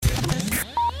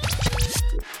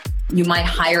You might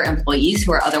hire employees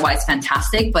who are otherwise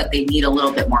fantastic, but they need a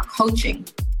little bit more coaching.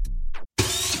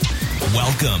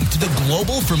 Welcome to the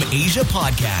Global from Asia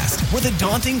podcast, where the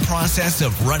daunting process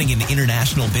of running an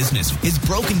international business is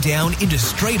broken down into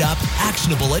straight up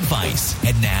actionable advice.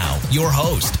 And now, your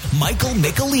host, Michael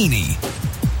Michelini.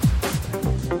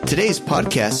 Today's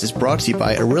podcast is brought to you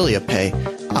by Aurelia Pay.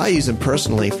 I use them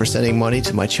personally for sending money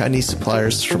to my Chinese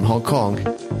suppliers from Hong Kong.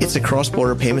 It's a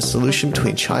cross-border payment solution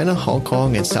between China, Hong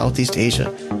Kong, and Southeast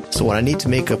Asia. So when I need to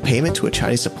make a payment to a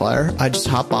Chinese supplier, I just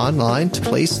hop online to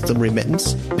place the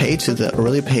remittance, pay to the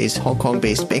Aurelia Pay's Hong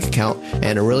Kong-based bank account,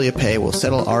 and Aurelia Pay will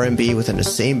settle RMB within the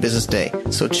same business day.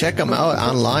 So check them out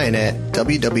online at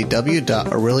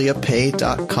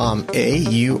www.aureliapay.com,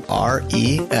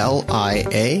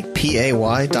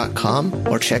 AURELIAPAY.com,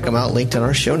 or check them out linked in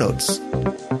our show notes.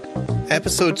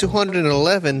 Episode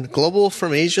 211, Global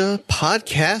from Asia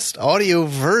podcast audio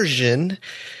version.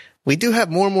 We do have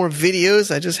more and more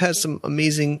videos. I just had some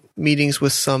amazing meetings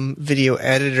with some video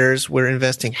editors. We're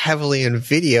investing heavily in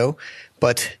video,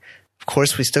 but of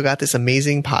course we still got this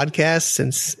amazing podcast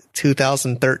since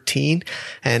 2013,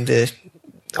 and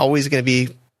always going to be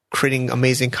creating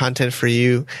amazing content for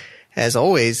you as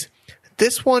always.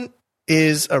 This one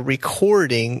is a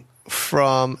recording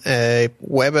from a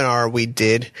webinar we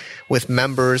did with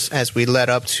members as we led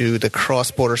up to the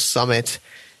Cross-Border Summit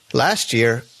last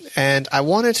year. And I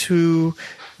wanted to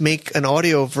make an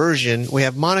audio version. We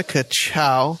have Monica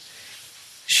Chow.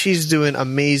 She's doing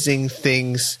amazing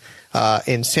things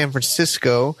in San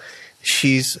Francisco.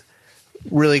 She's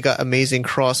really got amazing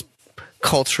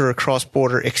cross-culture,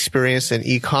 cross-border experience in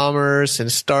e-commerce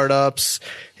and startups,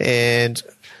 and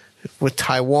with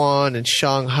Taiwan and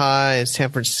Shanghai and San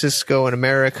Francisco and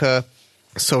America.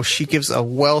 So she gives a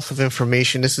wealth of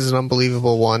information. This is an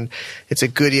unbelievable one. It's a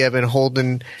goodie I've been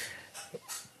holding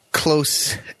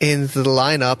close in the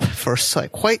lineup for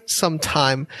quite some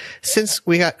time, since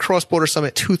we got Cross-Border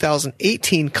Summit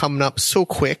 2018 coming up so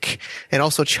quick, and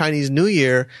also Chinese New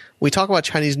Year. We talk about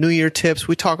Chinese New Year tips.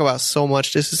 We talk about so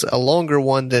much. This is a longer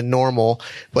one than normal,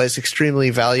 but it's extremely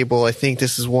valuable. I think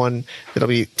this is one that'll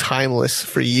be timeless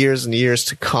for years and years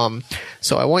to come.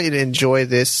 So I want you to enjoy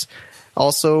this.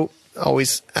 Also,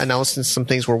 always announcing some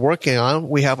things we're working on.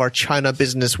 We have our China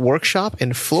Business Workshop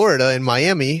in Florida, in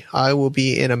Miami. I will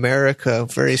be in America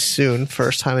very soon,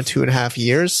 first time in 2.5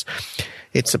 years.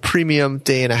 It's a premium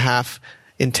day and a half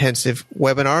intensive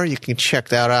webinar. You can check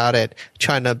that out at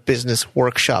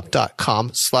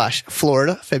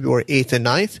chinabusinessworkshop.com/Florida, February 8th and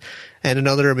 9th. And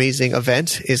another amazing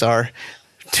event is our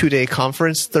 2-day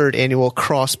conference, 3rd annual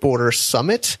Cross-Border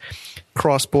Summit.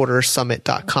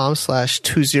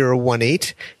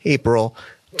 crossbordersummit.com/2018, April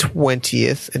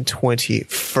 20th and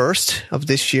 21st of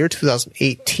this year,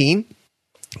 2018.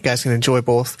 You guys can enjoy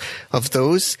both of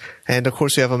those. And of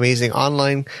course, we have amazing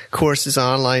online courses,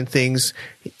 online things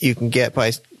you can get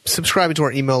by subscribing to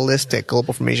our email list at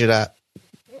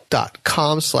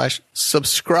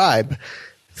globalfromasia.com/subscribe.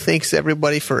 Thanks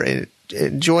everybody for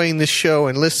enjoying the show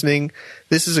and listening.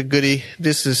 This is a goodie.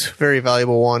 This is a very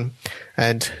valuable one.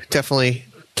 And definitely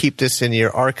keep this in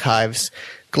your archives.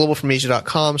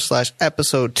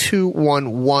 globalfromasia.com/episode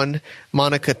 211.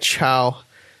 Monica Chow,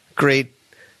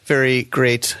 very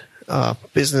great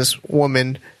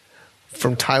businesswoman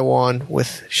from Taiwan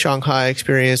with Shanghai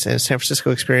experience and San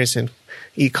Francisco experience in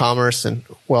e-commerce and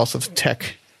wealth of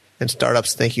tech and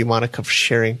startups. Thank you, Monica, for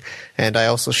sharing. And I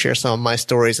also share some of my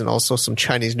stories and also some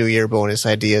Chinese New Year bonus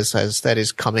ideas as that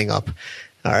is coming up.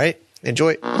 All right,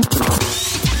 enjoy.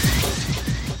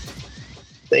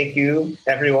 Thank you,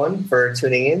 everyone, for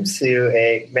tuning in to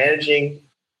a Managing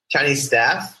Chinese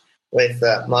Staff with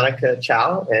Monica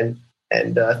Chow. And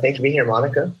thank you for being here,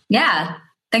 Monica. Yeah,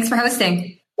 thanks for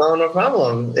hosting. Oh, no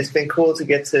problem. It's been cool to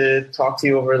get to talk to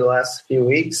you over the last few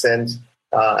weeks, and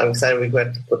I'm excited we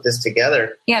got to put this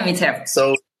together. Yeah, me too.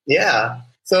 So, yeah.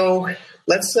 So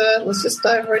let's just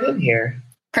dive right in here.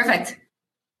 Perfect.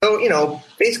 So,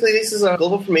 basically this is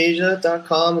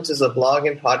globalfromasia.com, which is a blog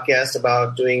and podcast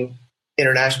about doing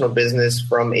international business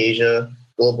from Asia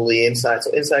globally inside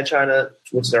China,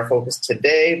 which is our focus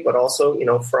today, but also,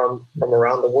 from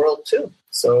around the world too.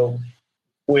 So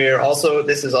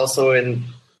this is also in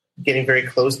getting very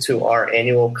close to our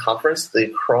annual conference, the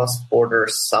Cross-Border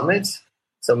Summit.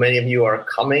 So many of you are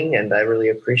coming, and I really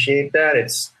appreciate that.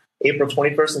 It's April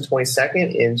 21st and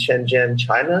 22nd in Shenzhen,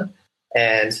 China.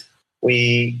 And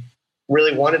we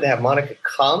really wanted to have Monica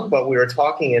come, but we were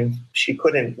talking and she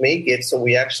couldn't make it. So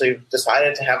we actually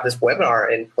decided to have this webinar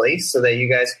in place so that you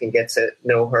guys can get to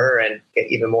know her and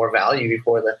get even more value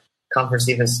before the conference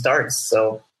even starts.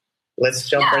 So let's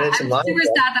jump right into Monica. I'm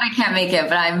super sad that I can't make it,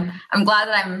 but I'm glad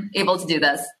that I'm able to do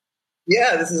this.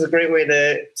 Yeah, this is a great way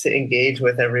to engage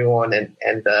with everyone, and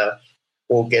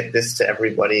we'll get this to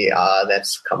everybody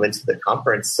that's coming to the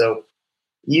conference. So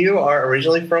you are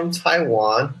originally from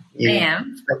Taiwan. I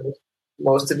am. Spent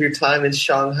most of your time in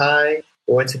Shanghai.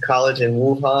 You went to college in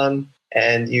Wuhan,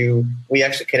 and we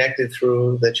actually connected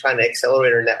through the China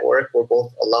Accelerator Network. We're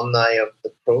both alumni of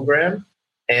the program,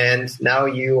 and now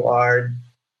you are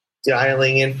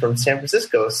dialing in from San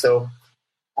Francisco. So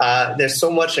there's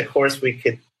so much, of course,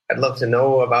 I'd love to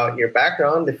know about your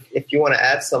background. If you want to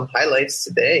add some highlights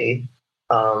today.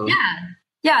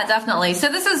 Yeah, definitely. So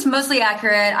this is mostly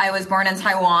accurate. I was born in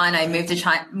Taiwan. I moved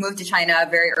to China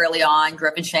very early on, grew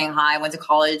up in Shanghai, went to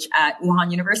college at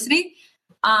Wuhan University.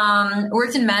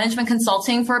 Worked in management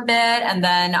consulting for a bit. And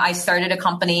then I started a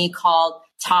company called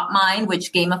TopMind,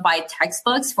 which gamified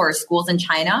textbooks for schools in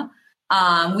China.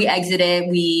 We exited.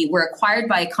 We were acquired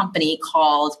by a company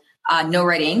called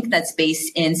NoRed Inc. that's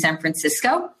based in San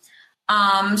Francisco.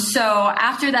 So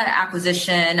after that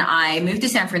acquisition, I moved to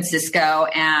San Francisco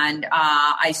and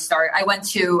I went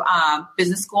to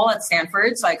business school at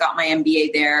Stanford. So I got my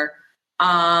MBA there.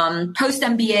 Post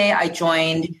MBA, I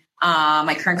joined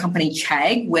my current company,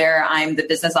 Chegg, where I'm the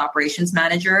business operations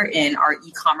manager in our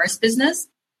e-commerce business.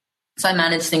 So I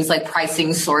manage things like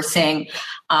pricing, sourcing,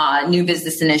 new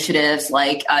business initiatives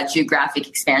like geographic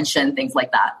expansion, things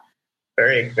like that.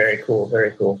 Very, very cool.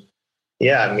 Very cool.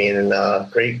 Yeah, I mean,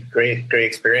 great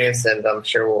experience, and I'm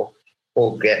sure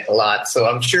we'll get a lot. So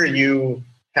I'm sure we can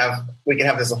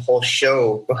have this a whole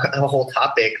show, a whole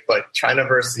topic, but China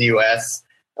versus the U.S.,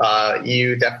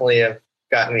 you definitely have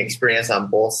gotten experience on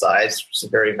both sides, which is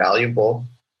very valuable.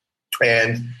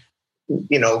 And,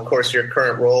 of course, your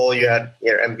current role, you had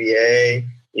your MBA,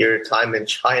 your time in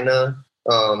China.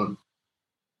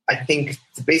 I think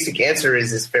the basic answer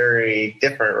is very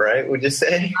different, right? Would you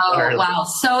say? Oh, wow.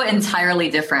 So entirely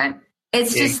different.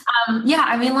 It's just,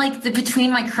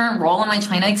 between my current role and my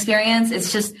China experience,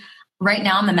 it's just right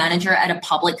now I'm the manager at a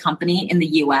public company in the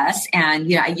US.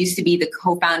 And, I used to be the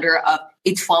co-founder of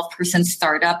a 12-person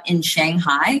startup in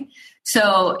Shanghai.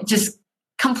 So just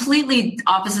completely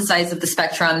opposite sides of the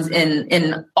spectrums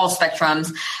in all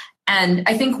spectrums. And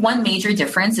I think one major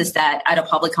difference is that at a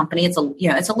public company, it's a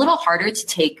little harder to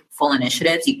take full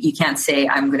initiatives. You can't say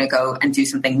I'm going to go and do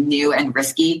something new and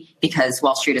risky because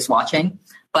Wall Street is watching.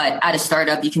 But at a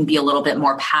startup, you can be a little bit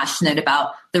more passionate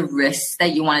about the risks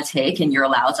that you want to take, and you're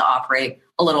allowed to operate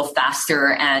a little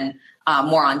faster and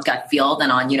more on gut feel than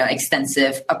on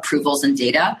extensive approvals and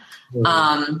data.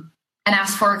 Mm-hmm. And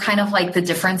as for kind of like the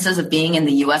differences of being in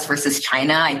the U.S. versus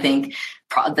China, I think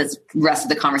the rest of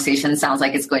the conversation sounds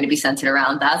like it's going to be centered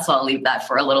around that. So I'll leave that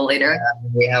for a little later. Yeah,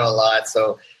 we have a lot.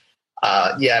 So,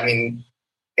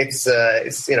 it's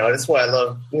that's why I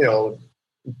love,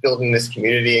 building this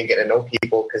community and getting to know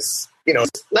people because,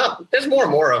 there's more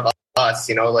and more of us,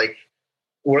 like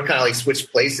we're kind of like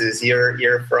switched places.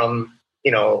 You're from,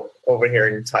 over here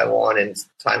in Taiwan and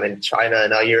time in China. And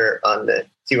now you're on the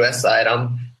U.S. side.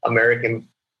 I'm American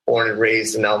born and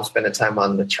raised, and now I'm spending time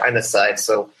on the China side.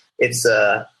 So it's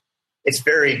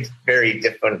very, very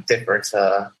different. It's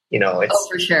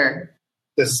for sure.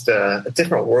 Just a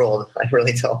different world. I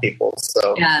really tell people.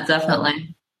 So yeah,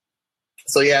 definitely.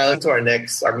 So yeah, to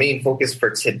our main focus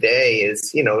for today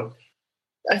is,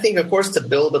 I think of course to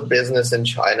build a business in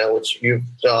China, which you've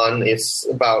done, it's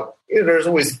about, there's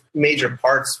always major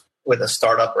parts with a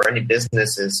startup or any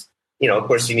business is, of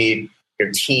course you need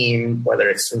your team, whether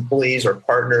it's employees or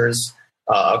partners.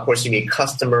 Of course, you need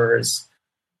customers,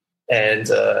 and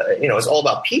it's all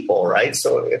about people, right?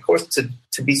 So, of course,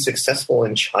 to be successful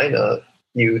in China,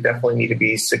 you definitely need to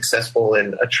be successful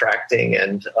in attracting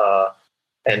and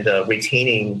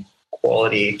retaining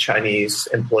quality Chinese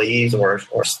employees, or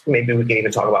maybe we can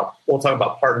even we'll talk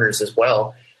about partners as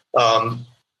well.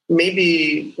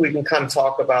 Maybe we can kind of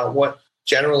talk about what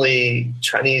generally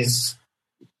Chinese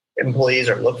employees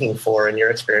are looking for in your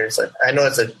experience. I know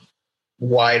it's a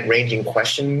wide-ranging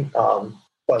question.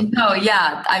 No,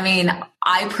 yeah. I mean,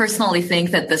 I personally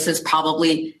think that this is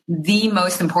probably the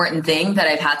most important thing that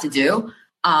I've had to do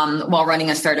while running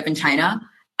a startup in China.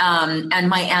 And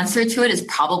my answer to it is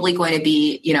probably going to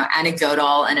be,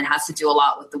 anecdotal, and it has to do a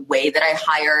lot with the way that I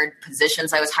hired,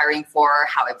 positions I was hiring for,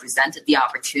 how I presented the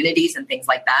opportunities and things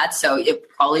like that. So it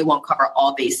probably won't cover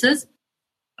all bases.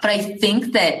 But I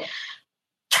think that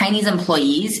Chinese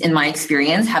employees, in my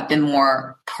experience, have been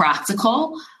more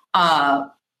practical.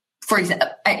 For example,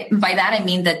 by that I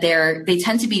mean that they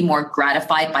tend to be more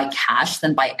gratified by cash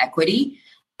than by equity.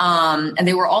 And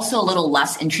they were also a little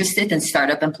less interested than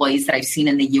startup employees that I've seen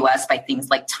in the US by things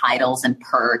like titles and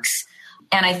perks.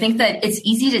 And I think that it's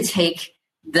easy to take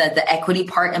the equity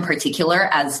part in particular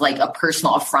as like a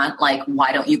personal affront, like,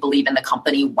 why don't you believe in the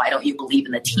company? Why don't you believe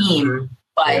in the team? Mm-hmm.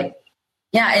 But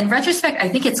yeah, in retrospect, I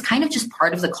think it's kind of just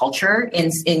part of the culture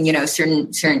in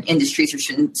certain industries or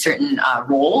certain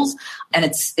roles, and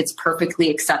it's perfectly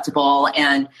acceptable.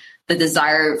 And the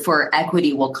desire for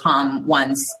equity will come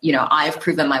once I've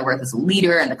proven my worth as a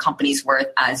leader and the company's worth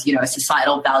as a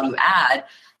societal value add.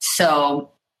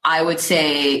 So I would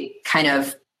say, kind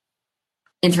of,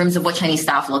 in terms of what Chinese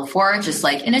staff look for, just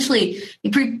like initially,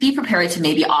 be prepared to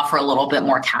maybe offer a little bit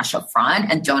more cash up front,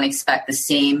 and don't expect the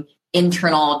same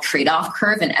internal trade-off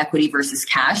curve in equity versus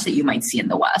cash that you might see in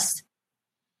the West.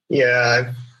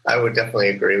 Yeah, I would definitely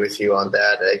agree with you on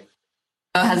that.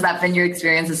 Has that been your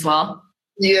experience as well?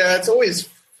 Yeah, it's always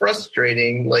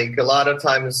frustrating. Like, a lot of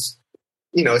times,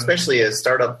 especially as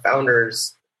startup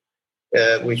founders,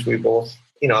 which we both,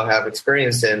 have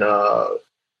experience in,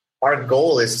 our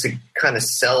goal is to kind of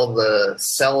sell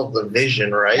the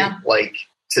vision, right? Yeah. Like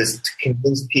to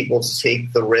convince people to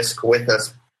take the risk with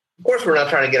us. Of course, we're not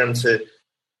trying to get them to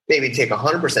maybe take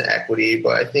 100% equity,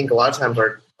 but I think a lot of times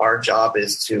our job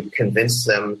is to convince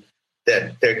them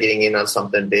that they're getting in on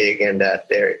something big, and that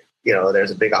there's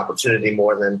a big opportunity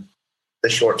more than the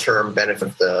short-term benefit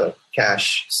of the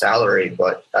cash salary.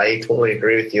 But I totally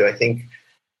agree with you. I think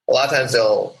a lot of times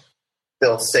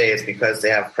they'll say it's because they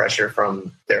have pressure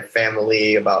from their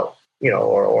family about,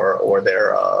 or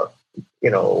their,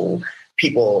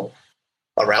 people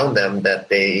around them that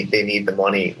they need the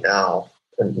money now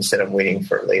instead of waiting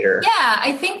for later. Yeah,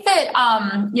 I think that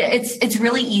it's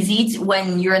really easy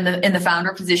when you're in the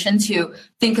founder position to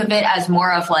think of it as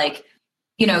more of like,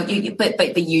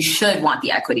 but you should want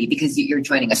the equity because you're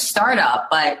joining a startup.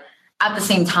 But at the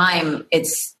same time,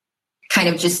 it's kind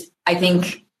of just, I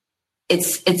think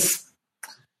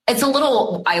it's a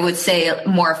little, I would say,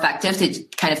 more effective to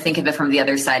kind of think of it from the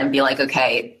other side and be like,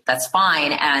 okay, that's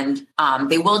fine. And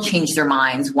they will change their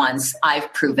minds once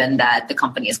I've proven that the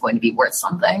company is going to be worth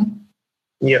something.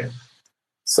 Yeah.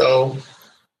 So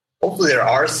hopefully there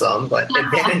are some, but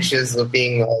advantages of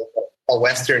being a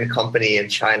Western company in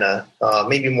China,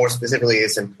 maybe more specifically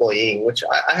is employing, which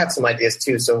I have some ideas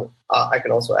too. So I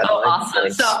can also add. Oh, awesome!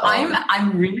 Points. So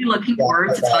I'm really looking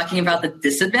forward to talking about the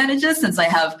disadvantages, since I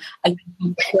have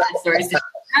stories to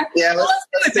share. Yeah, let's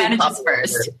do advantages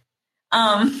first.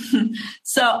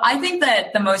 So I think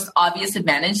that the most obvious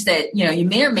advantage that you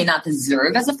may or may not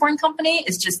deserve as a foreign company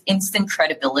is just instant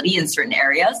credibility in certain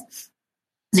areas.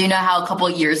 So you know how a couple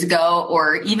of years ago,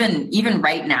 or even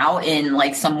right now in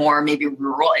like some more maybe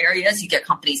rural areas, you get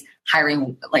companies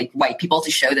hiring like white people to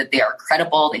show that they are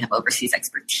credible, they have overseas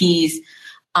expertise.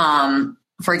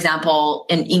 For example,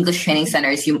 in English training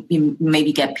centers, you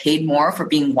maybe get paid more for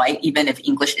being white, even if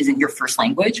English isn't your first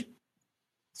language.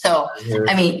 So,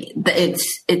 I mean,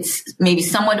 it's maybe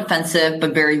somewhat offensive,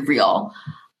 but very real.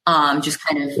 Just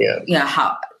kind of,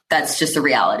 how that's just a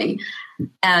reality.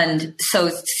 And so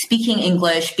speaking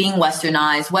English, being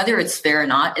Westernized, whether it's fair or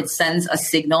not, it sends a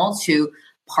signal to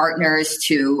partners,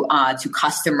 to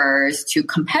customers, to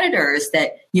competitors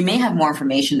that you may have more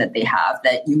information that they have,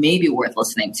 that you may be worth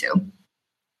listening to.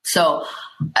 So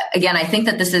again, I think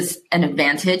that this is an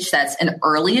advantage that's an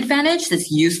early advantage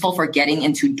that's useful for getting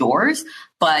into doors,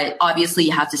 but obviously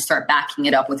you have to start backing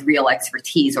it up with real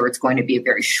expertise or it's going to be a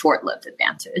very short-lived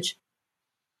advantage.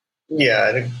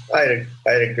 Yeah, I'd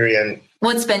agree. And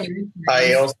what's been your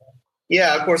experience?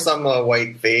 Of course I'm a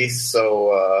white face,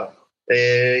 so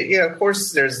of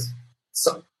course there's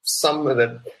some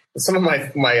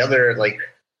of my other like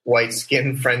white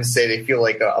skin friends say they feel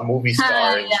like a movie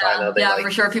star in China.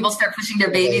 For sure. People start pushing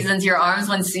their babies into your arms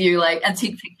once you and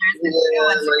take pictures.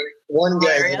 Like one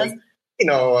guy,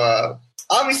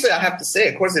 obviously I have to say,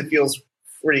 of course it feels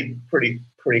pretty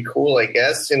cool, I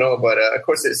guess, but of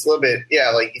course it's a little bit,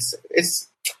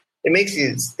 it makes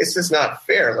you, it's just not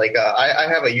fair. Like, I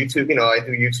have a YouTube, I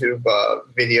do YouTube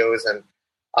videos, and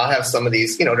I'll have some of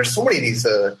these, there's so many of these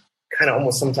kind of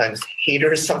almost sometimes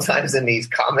haters sometimes in these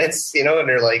comments, and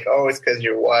they're like, oh, it's because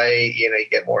you're white, you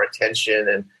get more attention.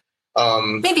 And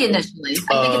maybe initially,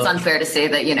 I think it's unfair to say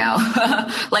that,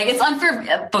 like it's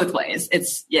unfair both ways.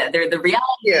 It's, they're the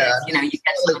reality is, you get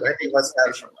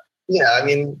I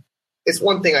mean, it's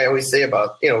one thing I always say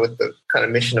about, with the kind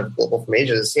of mission of Global from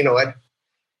Asia is, I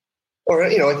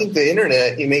think the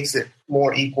internet, it makes it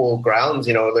more equal grounds.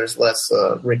 There's less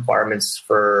requirements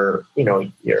for,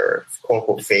 your quote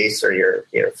unquote face or your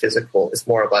physical. It's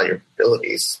more about your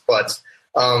abilities. But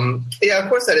of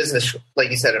course that is,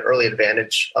 like you said, an early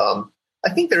advantage. I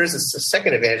think there is a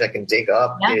second advantage I can dig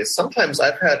up is sometimes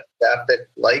I've had staff that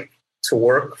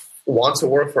want to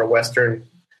work for a Western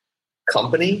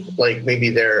company, like maybe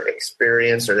their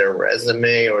experience or their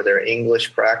resume or their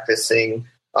English practicing.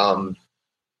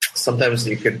 Sometimes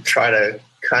you could try to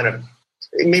kind of,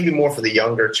 maybe more for the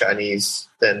younger Chinese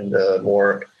than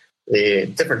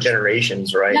the different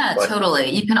generations, right? Yeah, totally.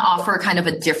 You can offer kind of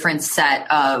a different set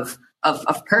of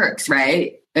perks,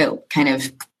 right? Kind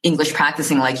of English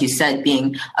practicing, like you said,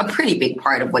 being a pretty big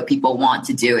part of what people want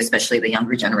to do, especially the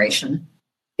younger generation.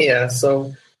 Yeah,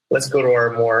 so let's go to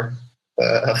our more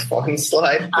fun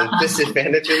slide, the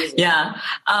disadvantages. Yeah.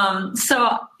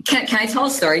 So can I tell a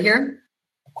story here?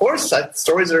 Of course,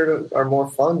 stories are more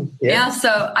fun. Yeah.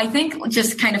 So I think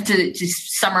just kind of to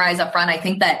just summarize up front, I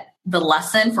think that the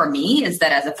lesson for me is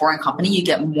that as a foreign company, you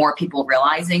get more people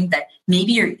realizing that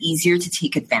maybe you're easier to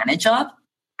take advantage of.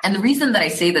 And the reason that I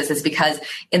say this is because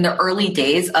in the early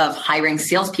days of hiring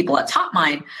salespeople at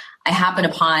TopMind, I happened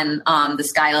upon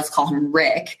this guy, let's call him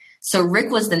Rick. So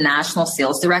Rick was the national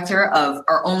sales director of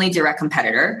our only direct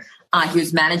competitor. He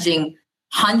was managing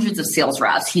hundreds of sales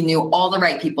reps. He knew all the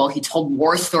right people. He told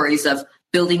war stories of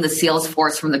building the sales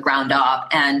force from the ground up.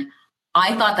 And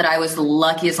I thought that I was the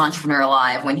luckiest entrepreneur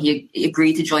alive when he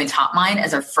agreed to join TopMind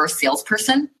as our first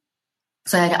salesperson.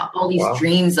 So I had all these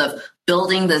dreams of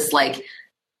building this like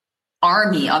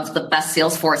army of the best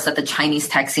sales force that the Chinese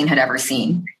tech scene had ever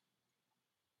seen.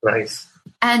 Nice.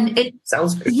 And it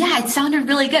sounds good. Yeah, it sounded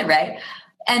really good, right?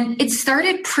 And it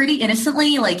started pretty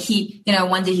innocently. Like he,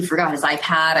 one day he forgot his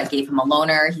iPad. I gave him a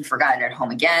loaner. He forgot it at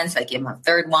home again. So I gave him a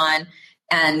third one.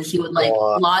 And he would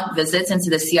log visits into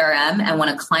the CRM. And when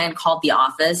a client called the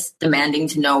office demanding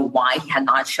to know why he had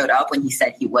not showed up when he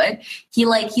said he would,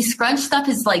 he scrunched up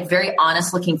his like very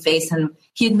honest looking face. And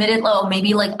he admitted,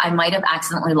 maybe like I might have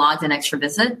accidentally logged an extra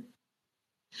visit.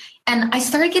 And I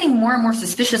started getting more and more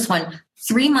suspicious when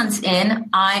 3 months in,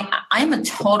 I'm a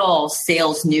total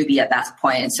sales newbie at that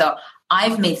point. And so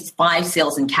I've made 5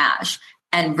 sales in cash.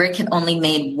 And Rick had only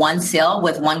made 1 sale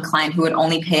with one client who would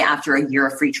only pay after a year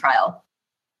of free trial.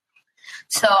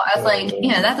 So I was like,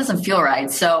 that doesn't feel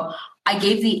right. So I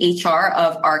gave the HR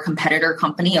of our competitor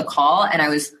company a call, and I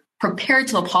was prepared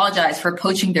to apologize for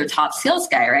poaching their top sales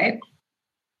guy, right?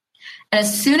 And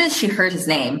as soon as she heard his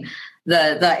name,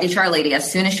 the HR lady,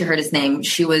 as soon as she heard his name,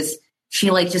 she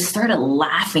just started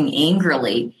laughing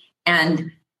angrily.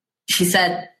 And she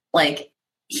said,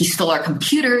 he stole our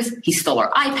computers, he stole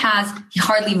our iPads, he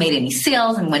hardly made any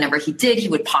sales. And whenever he did, he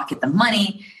would pocket the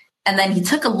money. And then he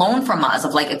took a loan from us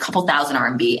of a couple thousand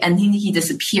RMB, and he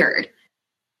disappeared.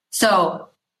 So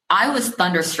I was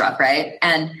thunderstruck, right?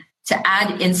 And to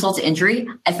add insult to injury,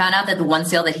 I found out that the one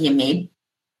sale that he had made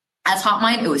at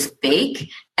TopMind, it was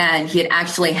fake. And he had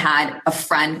actually had a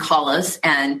friend call us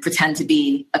and pretend to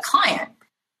be a client.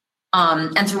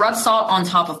 And to rub salt on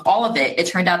top of all of it, it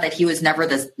turned out that he was never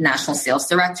the national sales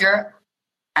director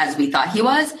as we thought he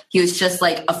was. He was just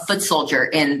like a foot soldier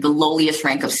in the lowliest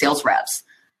rank of sales reps.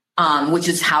 Which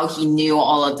is how he knew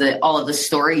all of the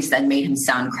stories that made him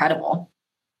sound credible.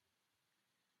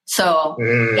 So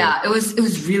yeah, it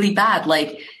was really bad.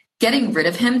 Like getting rid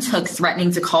of him took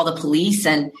threatening to call the police,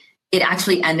 and it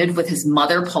actually ended with his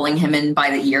mother pulling him in by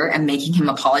the ear and making him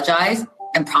apologize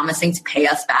and promising to pay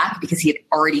us back because he had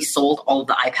already sold all of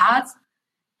the iPads.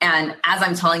 And as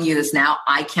I'm telling you this now,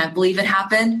 I can't believe it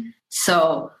happened.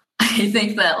 So I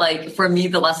think that for me,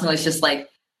 the lesson was just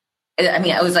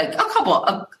it was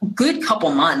a good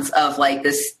couple months of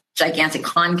this gigantic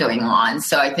con going on.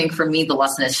 So I think for me, the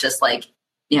lesson is just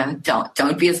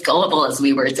don't be as gullible as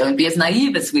we were. Don't be as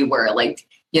naive as we were.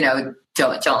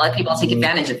 Don't let people take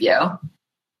advantage of you.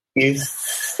 You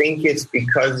think it's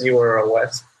because you were a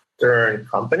Western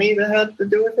company that had to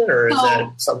do with it, or is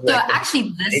that something? So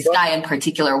actually, this guy in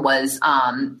particular was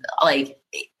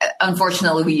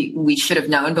unfortunately, we should have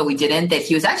known, but we didn't, that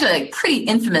he was actually pretty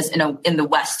infamous in the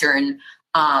Western,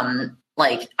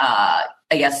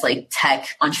 tech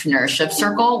entrepreneurship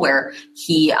circle, where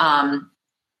he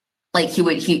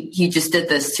just did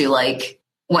this to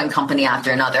one company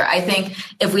after another. I think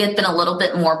if we had been a little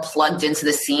bit more plugged into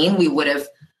the scene, we would have,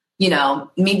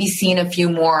 maybe seen a few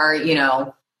more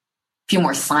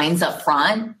signs up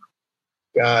front.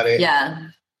 Got it. Yeah.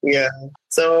 Yeah.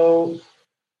 So,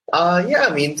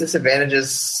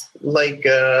 disadvantages,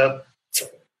 of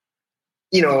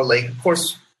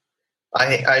course,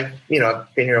 I've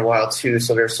been here a while too,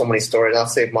 so there's so many stories. I'll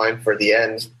save mine for the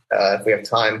end if we have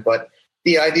time. But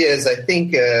the idea is, I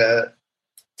think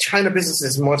China business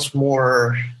is much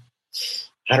more,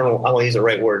 I don't know, I want to use the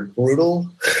right word, brutal,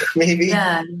 maybe.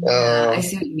 Yeah, I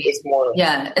see what you mean. It's more,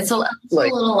 it's a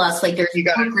little less, there's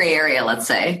more gray area, let's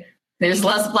say. There's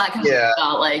less black and white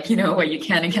about, what you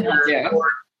can and cannot do.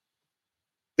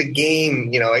 the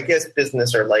game, I guess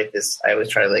business or life is, I always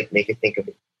try to like make it think of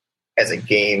it as a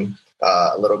game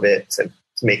a little bit to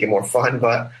make it more fun.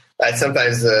 But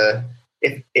sometimes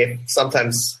if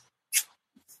sometimes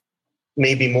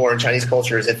maybe more in Chinese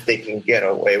culture is if they can get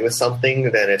away with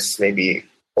something, then it's maybe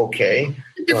okay.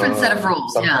 A different set of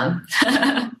rules. Yeah.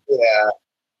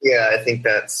 Yeah. I think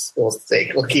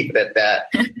we'll keep it at that.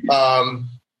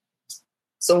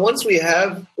 So once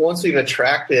we've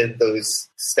attracted those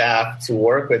staff to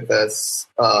work with us,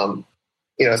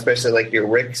 especially like your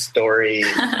Rick story,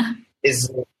 is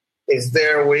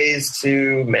there ways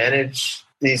to manage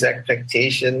these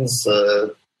expectations?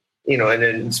 And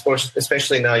then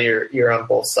especially now you're on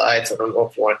both sides. I don't know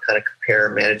if you want to kind of compare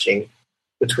managing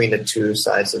between the two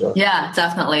sides of it. Yeah,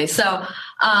 definitely. So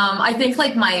I think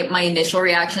like my initial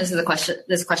reaction to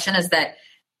this question is that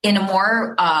in a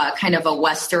more kind of a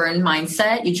Western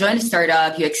mindset, you join a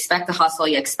startup, you expect the hustle,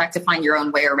 you expect to find your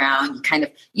own way around.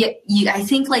 I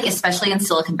think like, especially in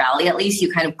Silicon Valley, at least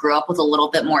you kind of grew up with a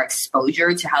little bit more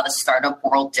exposure to how the startup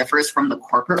world differs from the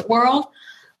corporate world.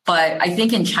 But I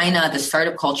think in China, the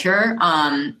startup culture,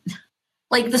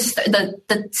 like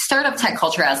the startup tech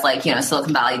culture as like,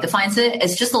 Silicon Valley defines it,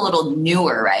 is just a little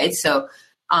newer, right? So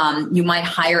you might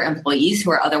hire employees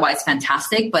who are otherwise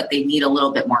fantastic, but they need a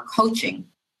little bit more coaching.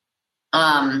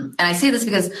 And I say this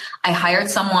because I hired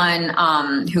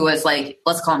someone who was like,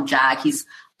 let's call him Jack. He's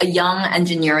a young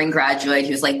engineering graduate.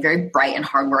 He was like very bright and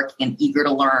hardworking and eager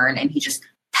to learn. And he just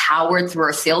powered through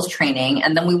our sales training.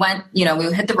 And then we went, we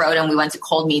hit the road and we went to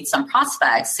cold meet some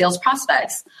sales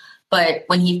prospects. But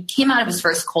when he came out of his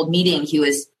first cold meeting, he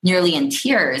was nearly in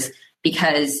tears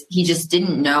because he just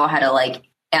didn't know how to like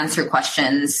answer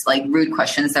questions, like rude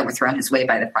questions that were thrown his way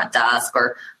by the front desk,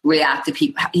 or react to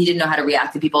people. He didn't know how to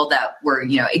react to people that were,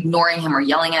 ignoring him or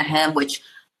yelling at him, which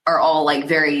are all like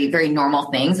very, very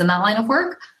normal things in that line of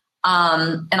work.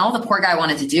 And all the poor guy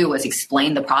wanted to do was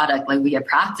explain the product like we had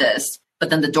practiced, but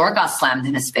then the door got slammed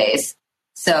in his face.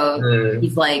 So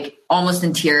he's like almost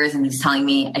in tears and he's telling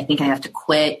me, I think I have to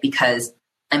quit because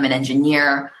I'm an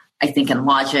engineer. I think in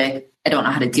logic. I don't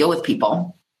know how to deal with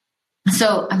people.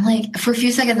 So I'm like, for a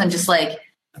few seconds, I'm just like,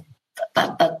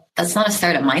 that's not a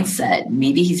startup mindset.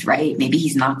 Maybe he's right. Maybe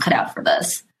he's not cut out for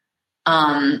this.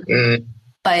 But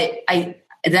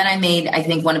I made, I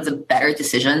think, one of the better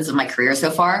decisions of my career so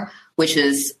far, which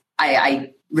is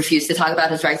I refused to talk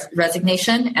about his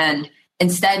resignation. And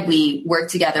instead, we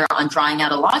worked together on drawing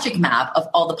out a logic map of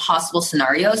all the possible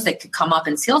scenarios that could come up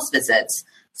in sales visits.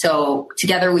 So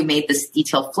together we made this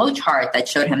detailed flow chart that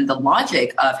showed him the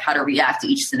logic of how to react to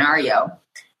each scenario.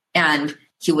 And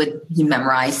he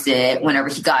memorized it. Whenever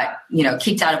he got,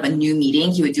 kicked out of a new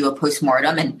meeting, he would do a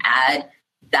postmortem and add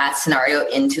that scenario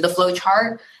into the flow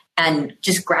chart. And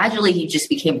just gradually he just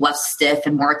became less stiff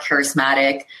and more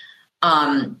charismatic.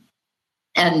 And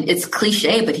it's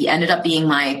cliche, but he ended up being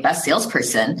my best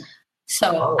salesperson.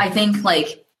 So I think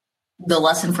like the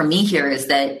lesson for me here is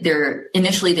that there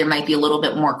might be a little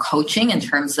bit more coaching in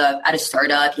terms of at a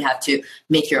startup, you have to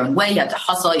make your own way. You have to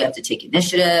hustle. You have to take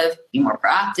initiative, be more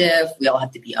proactive. We all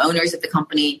have to be owners of the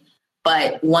company.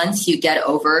 But once you get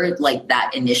over like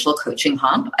that initial coaching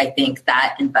hump, I think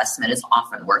that investment is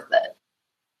often worth it.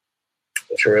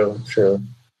 True.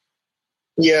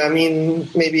 Yeah. I mean,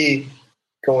 maybe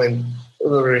going a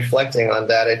little reflecting on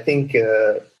that, I think,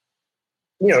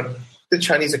 the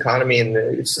Chinese economy and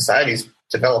the society's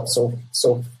developed so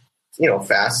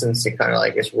fast since it kind of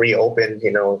like it's reopened,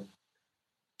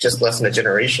 just less than a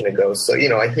generation ago. So,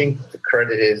 I think the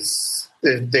credit is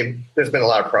there's been a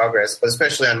lot of progress, but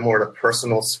especially on more the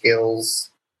personal skills,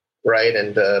 right?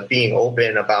 And being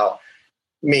open about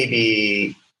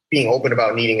needing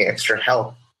extra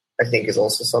help, I think is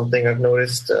also something I've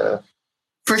noticed.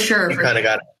 For sure. You kind of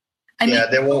got,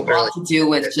 there won't really to do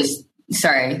with just,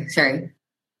 sorry.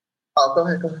 Oh, go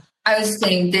ahead. I was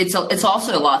saying it's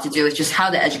also a lot to do with just how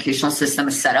the educational system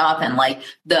is set up and like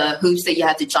the hoops that you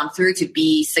have to jump through to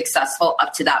be successful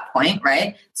up to that point,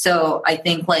 right? So I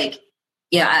think like,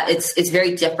 it's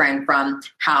very different from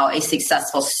how a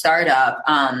successful startup,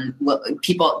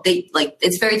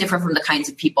 it's very different from the kinds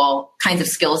of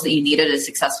skills that you need at a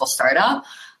successful startup,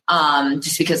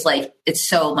 just because like it's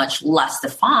so much less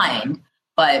defined.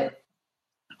 But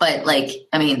like,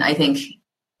 I mean, I think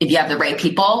if you have the right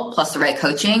people plus the right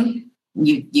coaching,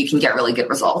 you can get really good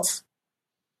results.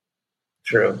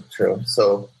 True.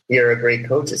 So you're a great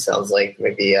coach. It sounds like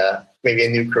maybe a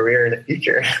new career in the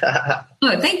future.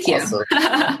 Oh, thank you. Awesome.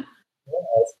 Yeah,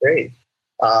 that's great.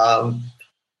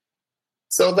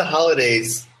 So the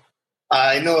holidays,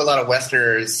 I know a lot of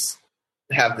Westerners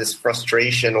have this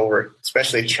frustration over,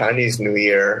 especially Chinese New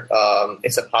Year.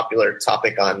 It's a popular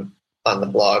topic on on the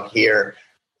blog here.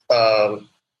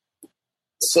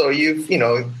 So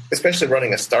especially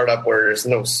running a startup where there's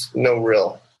no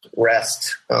real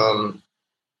rest.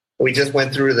 We just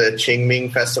went through the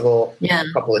Qingming Festival a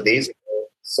couple of days ago.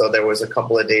 So there was a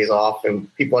couple of days off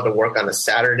and people had to work on a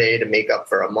Saturday to make up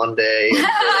for a Monday.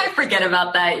 I forget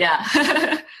about that. Yeah.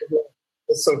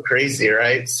 It's so crazy,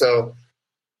 right? So,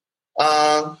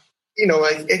 I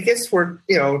guess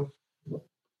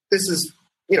this is,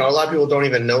 a lot of people don't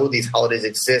even know these holidays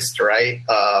exist, right?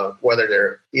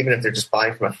 Whether even if they're just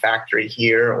buying from a factory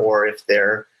here or if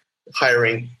they're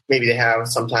hiring, maybe they have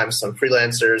sometimes some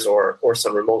freelancers or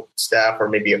some remote staff or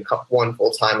maybe one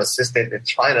full-time assistant in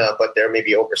China, but they're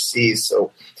maybe overseas.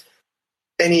 So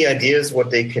any ideas what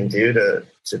they can do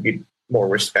to be more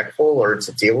respectful or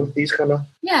to deal with these kind of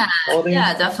holidays?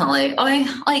 Yeah, definitely.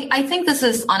 I think this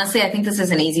is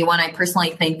an easy one. I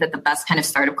personally think that the best kind of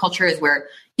startup culture is where,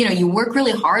 you work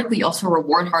really hard, but you also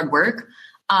reward hard work.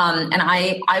 And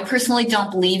I personally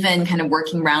don't believe in kind of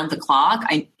working around the clock.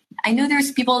 I know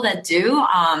there's people that do,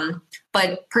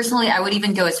 but personally, I would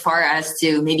even go as far as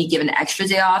to maybe give an extra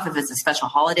day off if it's a special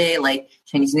holiday like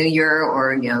Chinese New Year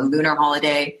or, lunar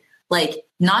holiday, like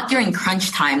not during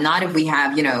crunch time, not if we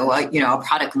have, a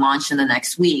product launch in the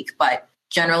next week, but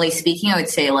generally speaking, I would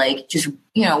say like just,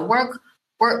 work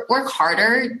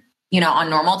harder, on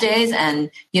normal days and,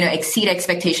 exceed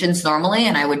expectations normally.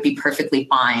 And I would be perfectly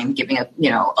fine giving a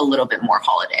little bit more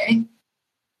holiday.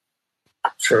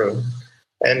 True.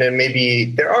 And then maybe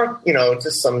there are,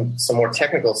 just some more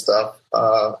technical stuff.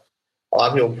 A lot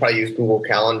of people probably use Google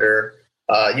Calendar.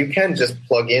 You can just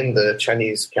plug in the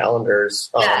Chinese calendars.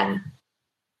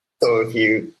 So if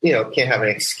you, can't have an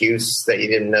excuse that you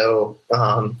didn't know,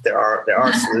 there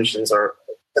are solutions or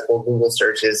simple Google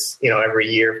searches, every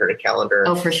year for the calendar.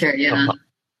 Oh, for sure. Yeah.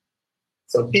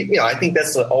 So, I think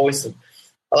that's always a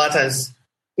lot of times,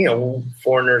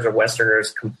 foreigners or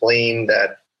Westerners complain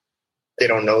that they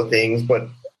don't know things, but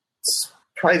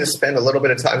probably to spend a little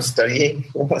bit of time studying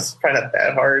was probably not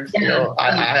that hard.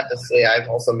 I have to say I've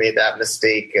also made that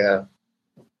mistake at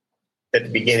the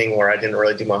beginning where I didn't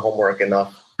really do my homework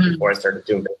enough before I started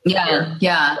doing it.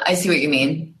 Yeah, I see what you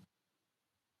mean.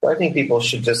 So I think people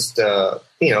should just,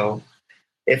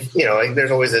 if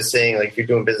there's always this saying like if you're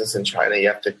doing business in China, you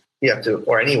have to,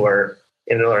 or anywhere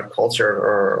in another culture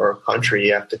or country,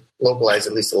 you have to localize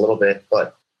at least a little bit.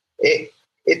 But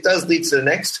it does lead to the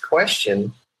next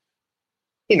question.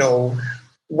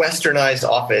 Westernized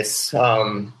office.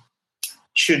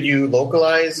 Should you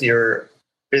localize your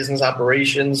business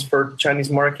operations for Chinese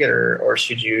market, or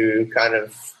should you kind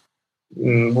of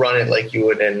run it like you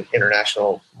would in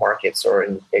international markets or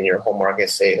in your home market,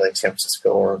 say like San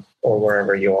Francisco or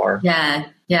wherever you are?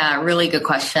 Yeah, really good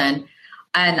question.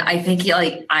 And I think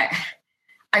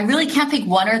I really can't pick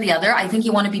one or the other. I think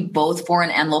you want to be both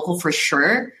foreign and local for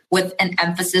sure, with an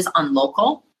emphasis on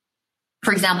local.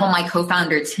 For example, my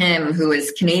co-founder, Tim, who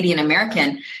is Canadian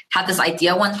American, had this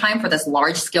idea one time for this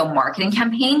large scale marketing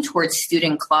campaign towards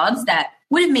student clubs that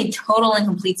would have made total and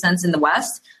complete sense in the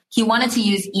West. He wanted to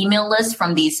use email lists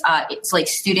from these, it's like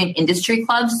student industry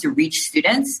clubs to reach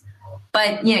students.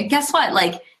 But, guess what?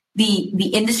 Like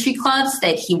the industry clubs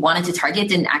that he wanted to target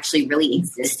didn't actually really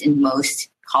exist in most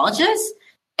colleges.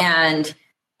 And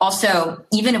also,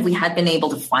 even if we had been able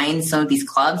to find some of these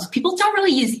clubs, people don't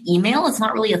really use email. It's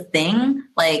not really a thing.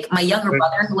 Like my younger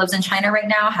brother who lives in China right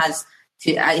now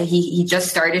he just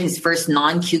started his first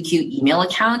non-QQ email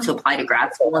account to apply to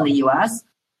grad school in the US.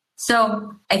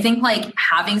 So I think like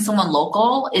having someone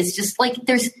local is just like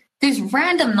there's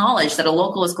random knowledge that a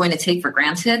local is going to take for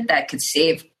granted that could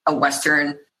save a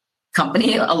Western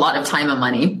company a lot of time and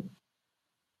money.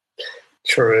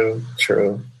 True.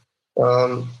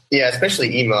 Yeah,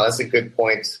 especially email. That's a good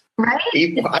point. Right?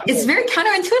 It's very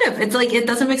counterintuitive. It's like it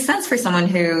doesn't make sense for someone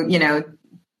who,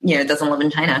 doesn't live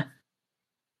in China.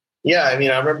 Yeah, I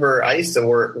mean, I remember I used to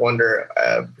wonder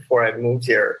before I moved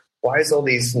here, why is all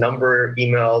these number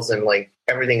emails and like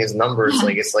everything is numbers?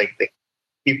 Like it's like the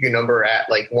QQ number at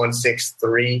like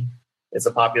 163 is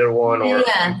a popular one, or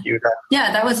QQ.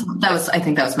 Yeah, that was. I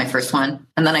think that was my first one,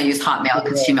 and then I used Hotmail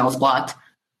because Gmail was blocked.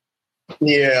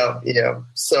 Yeah.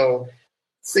 So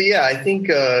yeah, I think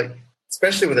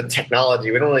especially with the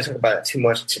technology, we don't really talk about it too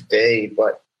much today,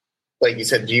 but like you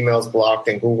said, Gmail's blocked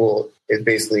and Google is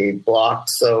basically blocked.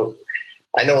 So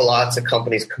I know lots of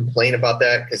companies complain about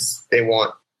that because they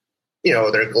want,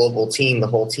 their global team, the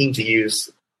whole team, to use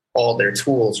all their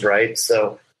tools, right?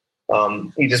 So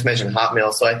you just mentioned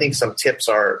Hotmail. So I think some tips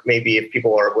are maybe if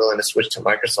people are willing to switch to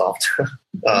Microsoft.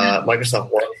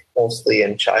 Microsoft works mostly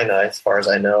in China, as far as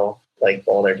I know, like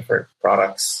all their different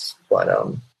products. But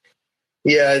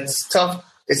yeah, it's tough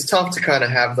it's tough to kind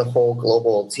of have the whole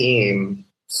global team.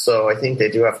 So I think they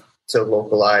do have to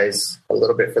localize a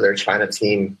little bit for their China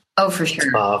team. Oh, for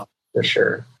sure. For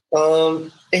sure.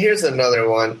 And here's another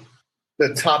one.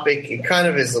 The topic, it kind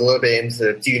of is a little bit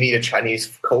into, do you need a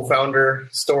Chinese co-founder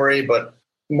story, but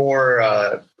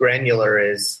more granular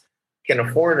is, can a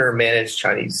foreigner manage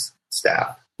Chinese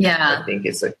staff? Yeah, I think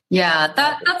it's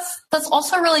that's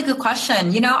also a really good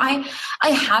question. You know, I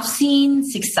have seen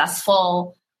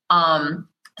successful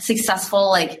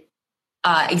like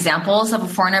examples of a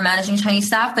foreigner managing Chinese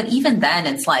staff, but even then,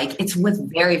 it's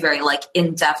with very, very like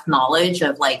in-depth knowledge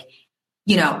of like,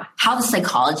 you know, how the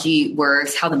psychology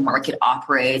works, how the market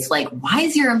operates. Like, why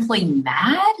is your employee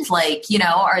mad? Like, you know,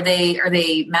 are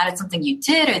they mad at something you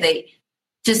did? Are they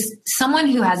just someone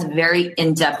who has a very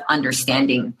in-depth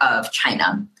understanding of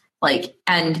China? Like,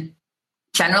 and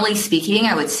generally speaking,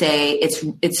 I would say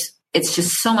it's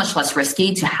just so much less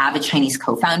risky to have a Chinese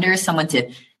co-founder, someone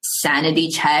to sanity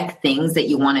check things that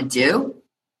you want to do.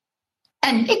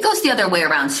 And it goes the other way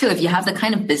around too. If you have the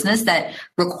kind of business that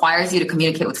requires you to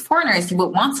communicate with foreigners, you would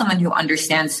want someone who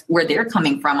understands where they're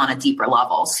coming from on a deeper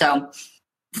level. So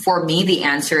for me, the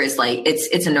answer is like,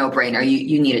 it's a no-brainer.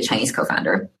 You need a Chinese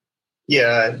co-founder.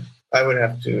 Yeah, I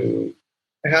have to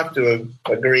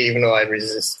agree, even though I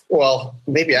resist. Well,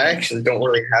 maybe I actually don't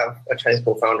really have a Chinese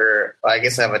co-founder. I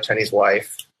guess I have a Chinese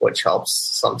wife, which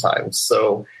helps sometimes.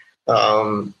 So,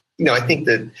 you know, I think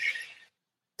that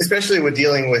especially with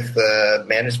dealing with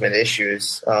management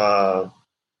issues,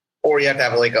 or you have to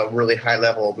have like a really high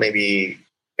level, maybe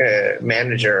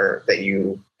manager that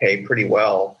you pay pretty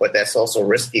well, but that's also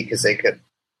risky because they could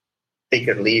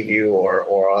leave you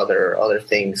or other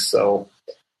things. So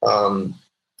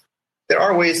there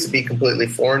are ways to be completely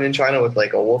foreign in China with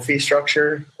like a WFOE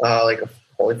structure, like a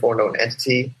wholly foreign-owned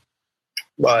entity.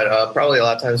 But probably a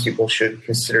lot of times people should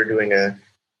consider doing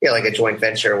like a joint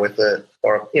venture with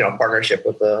partnership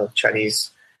with the Chinese.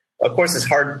 Of course, it's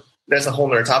hard. There's a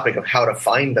whole other topic of how to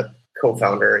find the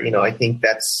co-founder. You know, I think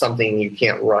that's something you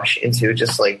can't rush into.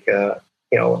 Just like so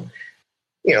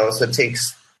it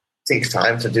takes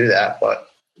time to do that. But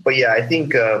yeah, I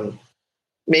think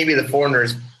maybe the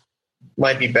foreigners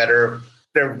might be better.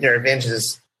 Their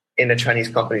advantages in the Chinese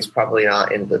companies probably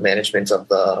not in the management of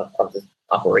the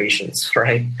operations,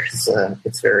 right? Because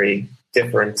it's very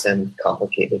different and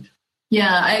complicated.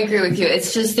 Yeah, I agree with you.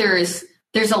 It's just there's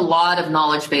a lot of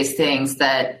knowledge-based things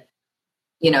that,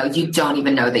 you know, you don't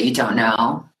even know that you don't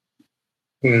know.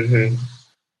 Mm-hmm.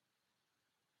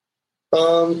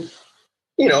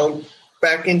 You know,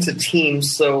 back into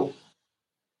teams. So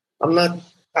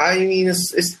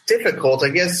it's difficult, I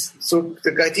guess. So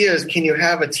the idea is, can you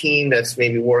have a team that's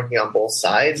maybe working on both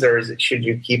sides, or should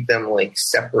you keep them like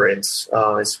separate?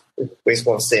 It's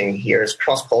basically what I'm saying here is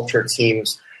cross-culture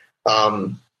teams.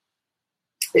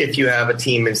 If you have a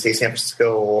team in, say, San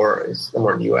Francisco or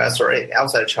somewhere in the U.S. or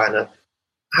outside of China,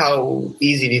 how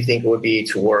easy do you think it would be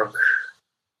to work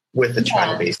with the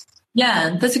China-based?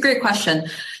 Yeah, that's a great question.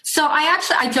 So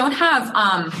I don't have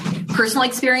personal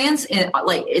experience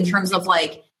in terms of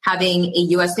like having a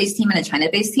US-based team and a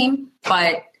China-based team,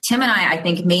 but Tim and I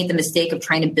think made the mistake of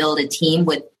trying to build a team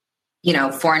with, you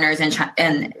know, foreigners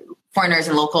and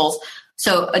locals.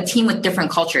 So a team with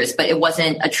different cultures, but it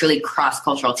wasn't a truly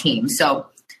cross-cultural team. So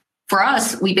for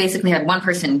us, we basically had one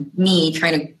person, me,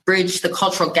 trying to bridge the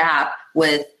cultural gap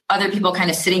with other people kind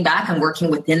of sitting back and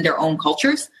working within their own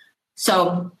cultures.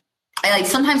 So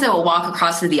sometimes I will walk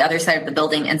across to the other side of the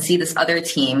building and see this other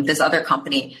team, this other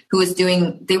company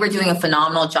they were doing a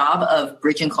phenomenal job of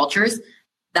bridging cultures.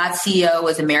 That CEO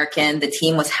was American. The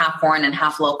team was half foreign and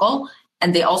half local.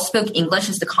 And they all spoke English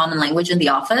as the common language in the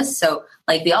office. So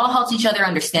like they all helped each other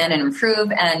understand and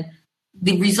improve. And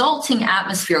the resulting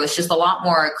atmosphere was just a lot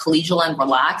more collegial and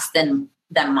relaxed than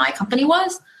my company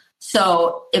was.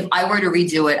 So if I were to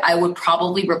redo it, I would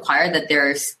probably require that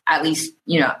there's at least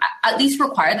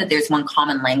require that there's one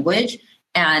common language.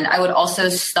 And I would also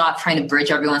stop trying to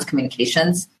bridge everyone's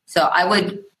communications. So I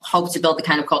would hope to build the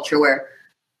kind of culture where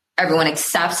everyone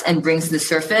accepts and brings to the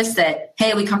surface that,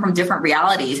 hey, we come from different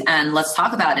realities and let's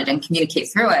talk about it and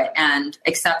communicate through it, and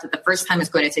accept that the first time is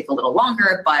going to take a little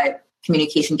longer, but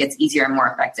communication gets easier and more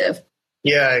effective.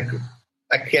 Yeah,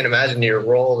 I can't imagine your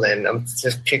role then. I'm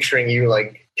just picturing you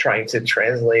like trying to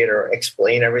translate or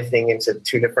explain everything into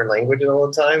two different languages all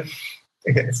the time.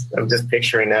 I'm just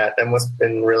picturing that. That must have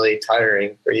been really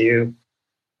tiring for you.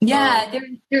 Yeah,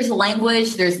 there's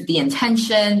language, there's the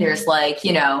intention, there's like,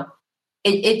 you know,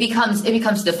 it becomes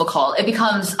difficult. It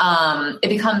becomes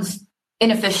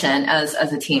inefficient as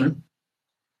a team.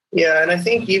 Yeah, and I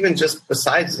think even just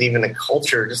besides even the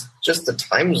culture, just the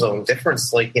time zone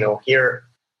difference, like, you know, here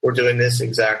we're doing this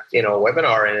exact,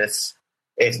 webinar, and it's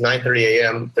 9:30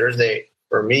 a.m. Thursday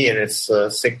for me, and it's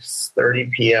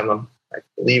 6:30 p.m. I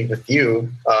believe with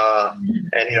you,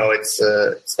 and it's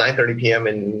 9:30 p.m.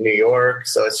 in New York,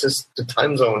 so it's just the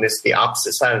time zone is the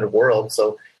opposite side of the world,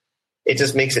 so it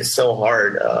just makes it so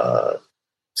hard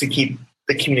to keep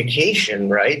the communication,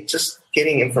 right? Just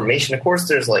getting information. Of course,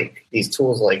 there's like these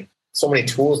tools, like so many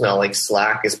tools now, like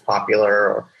Slack is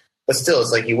popular, but still,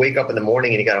 it's like you wake up in the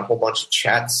morning and you got a whole bunch of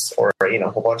chats or a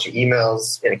whole bunch of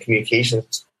emails and communication.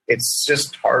 It's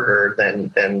just harder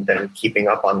than keeping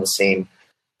up on the same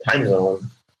time zone.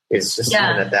 It's just even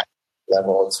at that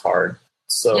level, it's hard.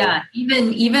 So yeah,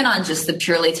 even on just the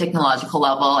purely technological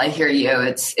level, I hear you.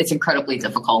 It's incredibly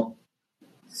difficult.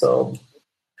 So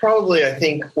probably, I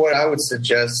think what I would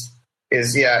suggest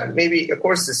is, maybe of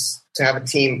course is to have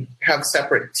have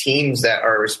separate teams that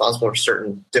are responsible for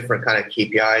certain different kind of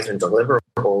KPIs and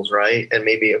deliverables, right? And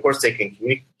maybe of course they can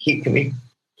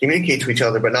communicate to each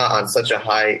other, but not on such a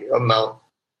high amount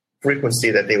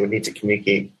frequency that they would need to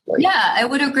communicate. I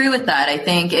would agree with that. I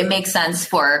think it makes sense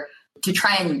to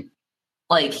try and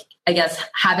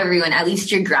have everyone at least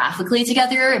geographically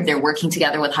together if they're working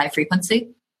together with high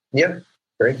frequency. Yep.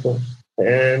 Very cool.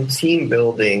 And team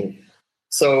building.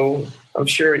 So I'm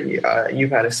sure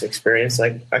you've had this experience.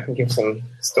 I can give some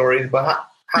stories, but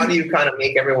how do you kind of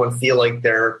make everyone feel like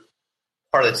they're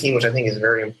part of the team, which I think is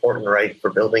very important, right, for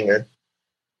building a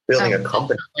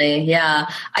company? Yeah.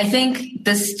 I think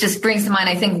this just brings to mind,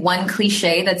 I think one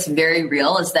cliche that's very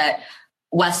real is that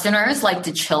Westerners like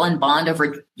to chill and bond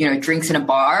over, drinks in a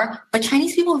bar, but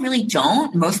Chinese people really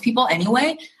don't. Most people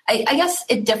anyway. I guess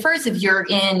it differs if you're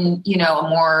in, a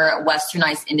more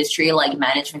westernized industry like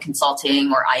management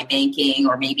consulting or iBanking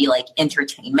or maybe like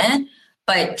entertainment.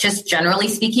 But just generally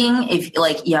speaking, if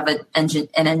you have an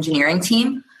engineering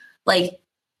team,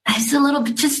 it's a little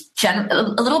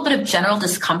bit of general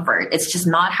discomfort. It's just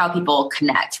not how people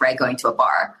connect, right? Going to a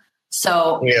bar.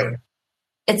 So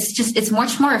it's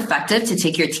much more effective to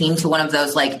take your team to one of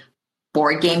those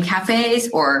board game cafes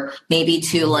or maybe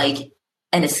to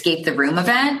an escape the room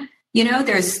event.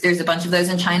 There's a bunch of those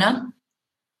in China.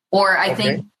 Or I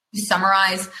think to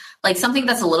summarize, something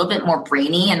that's a little bit more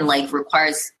brainy and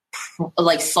requires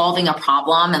solving a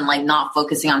problem and not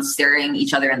focusing on staring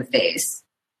each other in the face.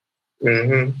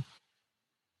 Mm-hmm.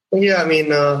 Yeah, I mean,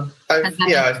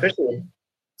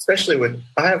 especially with,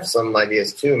 I have some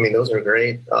ideas too. I mean, those are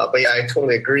great. But yeah, I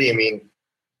totally agree. I mean,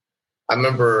 I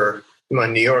remember my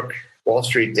New York Wall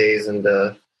Street days, and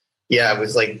it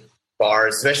was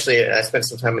bars, especially I spent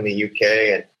some time in the UK,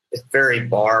 and it's very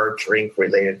bar drink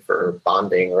related for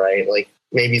bonding, right?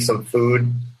 Maybe some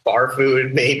food, bar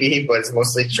food maybe, but it's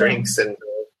mostly drinks and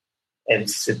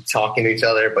talking to each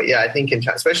other. But yeah, I think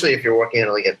especially if you're working in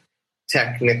a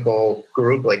technical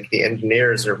group, the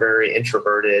engineers are very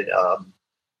introverted. Of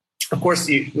course,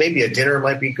 maybe a dinner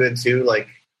might be good too.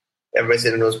 Everybody's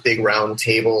sitting in those big round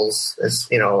tables,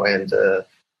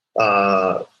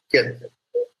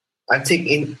 I'm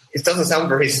taking. It doesn't sound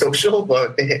very social,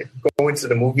 but going to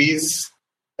the movies.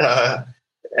 I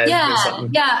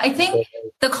think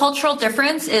the cultural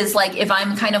difference is if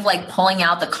I'm kind of pulling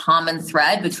out the common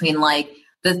thread between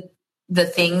the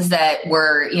things that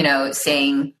we're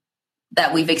saying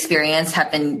that we've experienced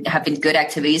have been good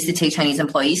activities to take Chinese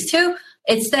employees to.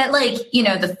 It's that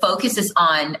the focus is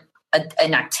on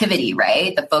an activity,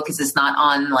 right? The focus is not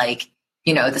on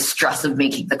the stress of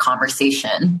making the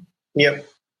conversation. Yep.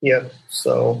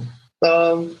 So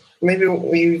maybe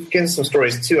we get some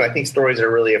stories too. I think stories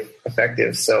are really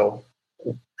effective. So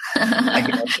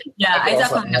I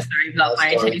definitely have stories about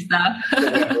my Chinese stuff.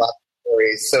 Lots of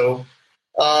stories. So,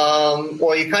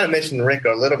 you kind of mentioned Rick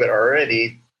a little bit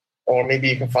already, or maybe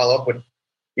you can follow up with.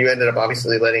 You ended up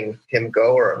obviously letting him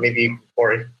go, or maybe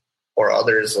or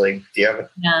others. Do you have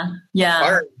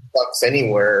hiring sucks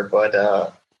anywhere? But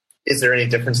is there any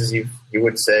differences you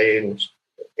would say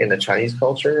in the Chinese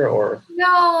culture, or?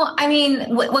 No, I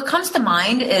mean, what comes to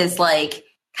mind is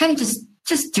kind of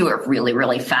just do it really,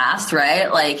 really fast, right?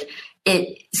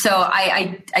 So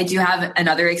I do have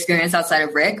another experience outside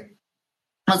of Rick.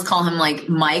 Let's call him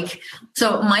Mike.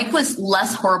 So Mike was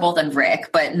less horrible than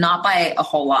Rick, but not by a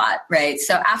whole lot, right?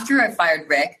 So after I fired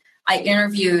Rick, I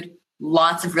interviewed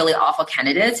lots of really awful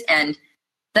candidates, and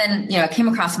then, I came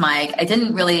across Mike. I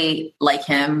didn't really like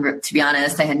him, to be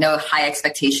honest. I had no high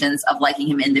expectations of liking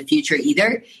him in the future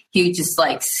either. He just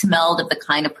smelled of the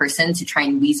kind of person to try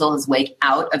and weasel his way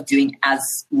out of doing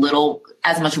as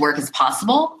much work as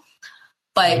possible.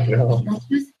 But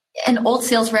an old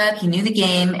sales rep. He knew the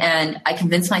game, and I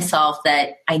convinced myself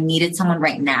that I needed someone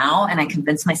right now. And I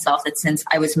convinced myself that since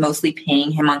I was mostly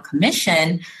paying him on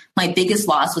commission, my biggest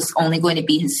loss was only going to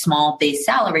be his small base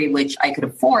salary, which I could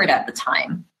afford at the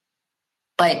time.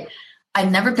 But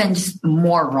I've never been just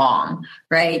more wrong,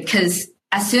 right? Because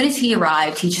as soon as he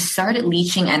arrived, he just started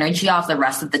leeching energy off the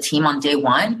rest of the team on day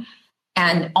one.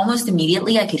 And almost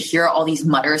immediately I could hear all these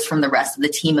mutters from the rest of the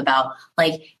team about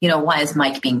like, why is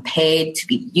Mike being paid to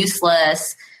be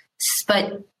useless?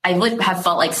 But I would have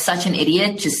felt like such an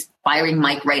idiot just firing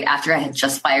Mike right after I had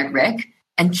just fired Rick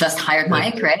and just hired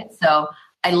Mike, right? So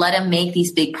I let him make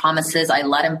these big promises. I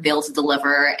let him fail to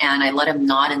deliver, and I let him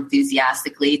nod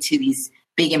enthusiastically to these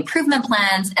big improvement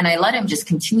plans. And I let him just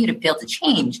continue to fail to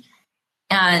change.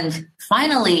 And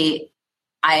finally,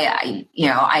 I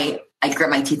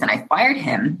grit my teeth and I fired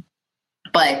him.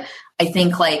 But I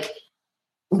think like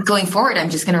going forward, I'm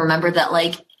just going to remember that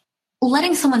like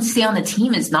letting someone stay on the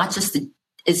team is not just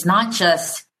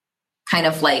kind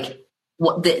of like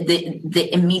what the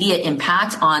immediate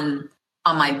impact on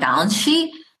my balance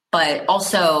sheet, but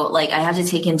also like I have to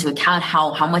take into account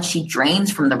how much he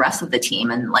drains from the rest of the team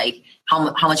and like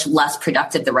how much less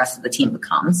productive the rest of the team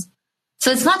becomes. So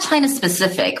it's not China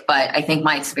specific, but I think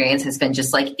my experience has been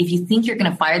just like, if you think you're going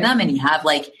to fire them and you have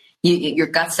like, your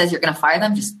gut says you're going to fire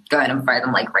them, just go ahead and fire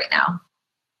them like right now.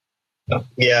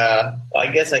 Yeah,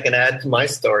 I guess I can add to my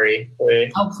story.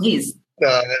 Oh, please.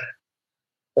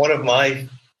 One of my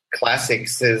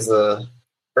classics is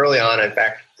early on. In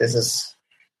fact,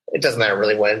 it doesn't matter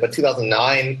really when, but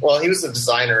 2009. Well, he was a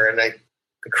designer, and the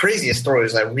craziest story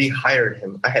is I rehired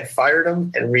him. I had fired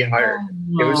him and rehired him.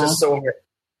 No. It was just so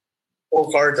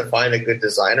hard to find a good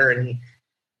designer. And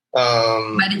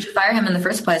why did you fire him in the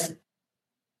first place?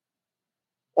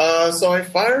 So I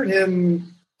fired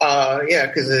him,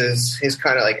 because his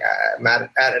kind of like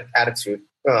attitude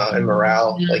and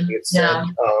morale, like you had said.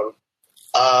 Yeah.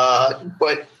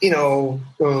 But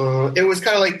it was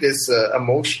kind of like this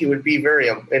emotion. He would be very,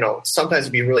 sometimes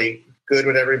be really good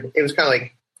with it was kind of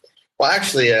like, well,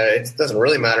 actually, it doesn't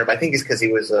really matter. But I think it's because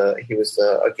he was a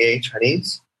gay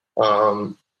Chinese.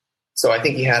 So I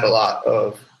think he had a lot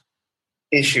of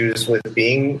issues with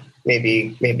being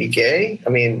maybe gay. I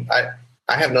mean,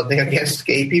 I have nothing against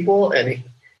gay people, and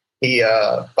he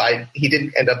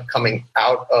didn't end up coming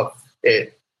out of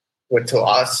it to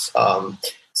us.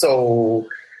 So,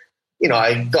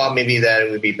 I thought maybe that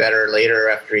it would be better later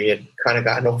after he had kind of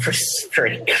gotten over his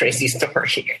very crazy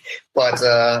story. But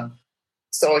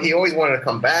so he always wanted to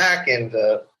come back, and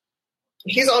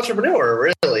he's an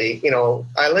entrepreneur, really.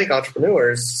 I like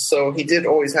entrepreneurs. So he did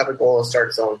always have a goal to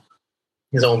start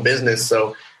his own business.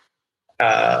 So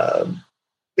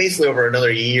basically over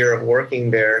another year of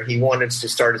working there, he wanted to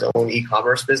start his own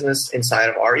e-commerce business inside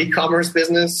of our e-commerce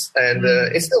business. And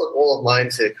it's still a goal of mine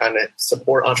to kind of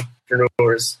support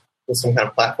entrepreneurs with some kind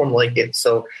of platform like it.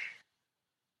 So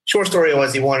short story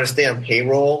was he wanted to stay on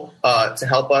payroll to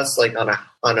help us like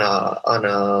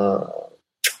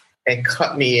and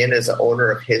cut me in as the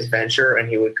owner of his venture. And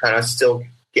he would kind of still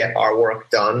get our work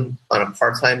done on a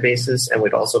part-time basis. And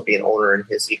would also be an owner in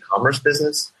his e-commerce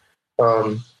business.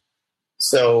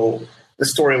 So the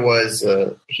story was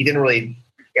he didn't really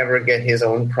ever get his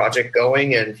own project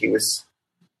going, and he was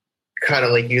kind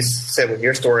of like you said with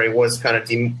your story was kind of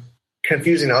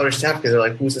confusing the other staff because they're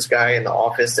like, who's this guy in the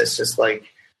office that's just like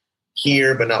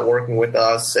here but not working with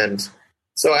us? And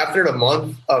so after the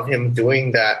month of him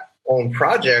doing that own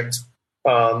project,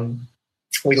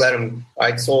 we let him.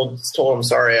 I told him,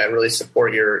 sorry, I really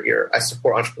support I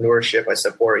support entrepreneurship, I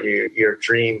support your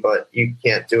dream, but you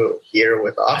can't do it here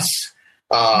with us.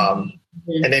 And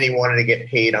then he wanted to get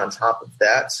paid on top of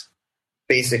that.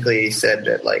 Basically, he said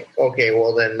that like, okay,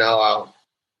 well then now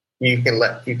you can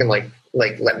let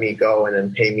me go and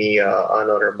then pay me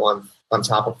another month on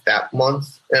top of that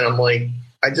month. And I'm like,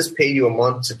 I just paid you a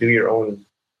month to do your own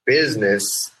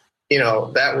business.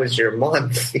 That was your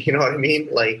month. You know what I mean?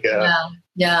 Like,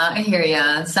 yeah, I hear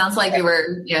you. Sounds like you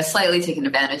were slightly taken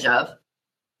advantage of.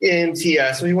 And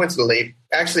so he went to the late.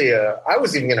 Actually, I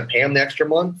was even going to pay him the extra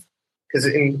month. Because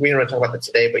we don't want to talk about that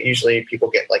today, but usually people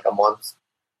get like a month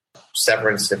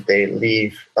severance if they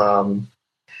leave.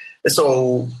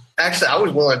 So actually, I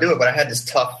was willing to do it, but I had this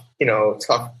tough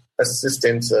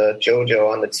assistant, JoJo,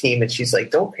 on the team, and she's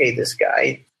like, "Don't pay this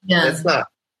guy. Yeah, that's not."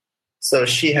 So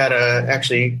she had to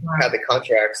actually had the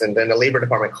contracts, and then the labor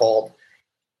department called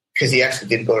because he actually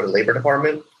did go to the labor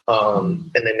department,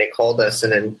 and then they called us,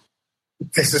 and then.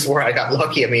 This is where I got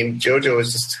lucky. I mean, JoJo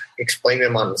was just explaining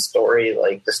him on the story,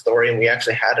 and we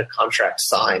actually had a contract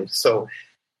signed. So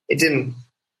it didn't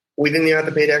we didn't even have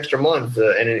to pay the extra month.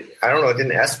 I don't know, it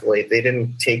didn't escalate. They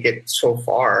didn't take it so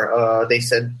far. They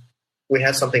said we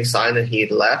had something signed that he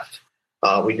had left.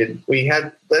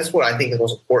 That's what I think is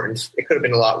most important. It could have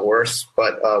been a lot worse,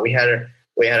 but we had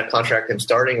a contract him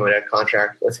starting, and we had a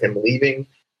contract with him leaving.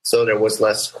 So there was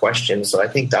less questions. So I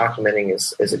think documenting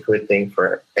is a good thing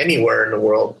for anywhere in the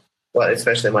world, but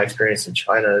especially my experience in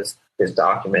China is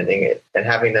documenting it and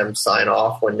having them sign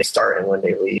off when they start and when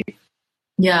they leave.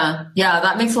 Yeah,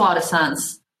 that makes a lot of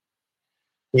sense.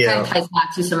 Yeah, kind of ties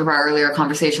back to some of our earlier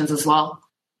conversations as well.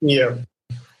 Yeah.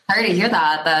 Sorry to hear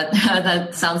that.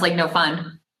 That sounds like no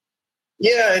fun.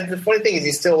 Yeah, the funny thing is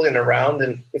he's still in around,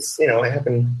 and it's it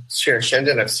happened here in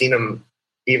Shenzhen. I've seen him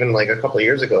even like a couple of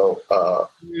years ago.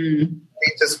 We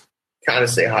just kind of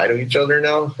say hi to each other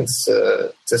now. It's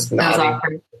just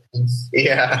nodding.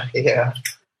 Yeah.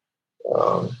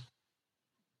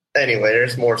 Anyway,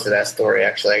 there's more to that story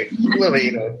actually. A little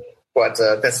bit, but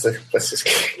let's just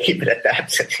keep it at that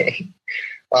today.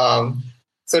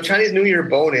 So Chinese New Year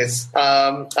bonus.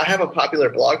 I have a popular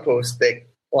blog post that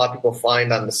a lot of people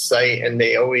find on the site, and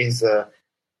they always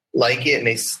like it, and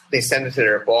they send it to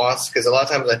their boss, because a lot of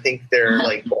times I think their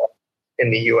like boss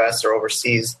in the U.S. or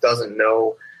overseas doesn't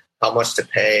know how much to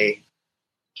pay.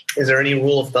 Is there any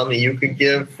rule of thumb that you could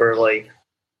give for like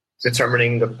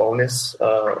determining the bonus?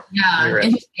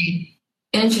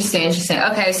 Interesting.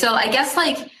 Okay, so I guess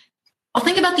like I'll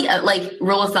think about the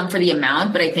rule of thumb for the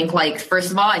amount, but I think like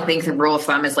first of all, I think the rule of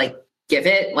thumb is like give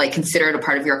it, like consider it a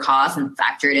part of your cost and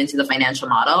factor it into the financial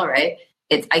model, right?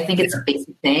 I think it's a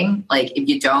basic thing. Like if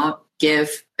you don't give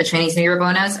a Chinese New Year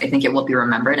bonus, I think it will be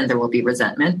remembered and there will be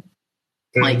resentment.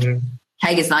 Mm-hmm. Like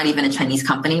Chegg is not even a Chinese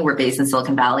company. We're based in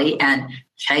Silicon Valley, and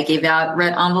Chegg gave out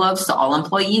red envelopes to all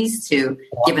employees to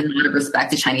give a lot of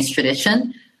respect to Chinese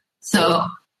tradition. So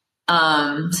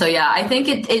yeah, I think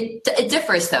it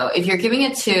differs though. If you're giving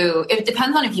it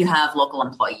depends on if you have local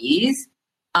employees.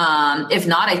 If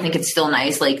not, I think it's still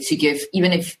nice, like to give,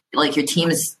 even if like your team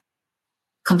is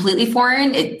completely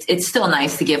foreign, it's still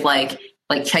nice to give like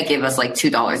Chegg gave us like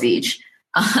 $2 each,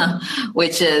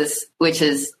 which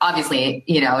is obviously,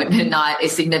 not a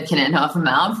significant enough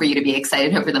amount for you to be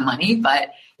excited over the money,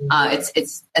 but,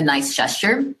 it's a nice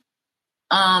gesture.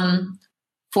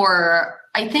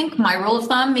 I think my rule of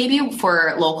thumb, maybe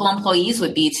for local employees,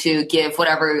 would be to give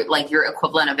whatever like your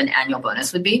equivalent of an annual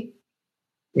bonus would be.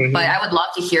 Mm-hmm. But I would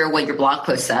love to hear what your blog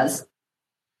post says.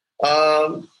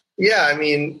 Yeah, I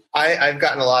mean, I've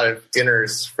gotten a lot of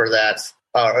dinners for that,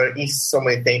 or at least so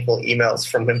many thankful emails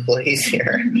from employees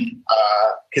here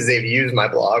because they've used my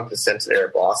blog to send to their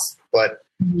boss. But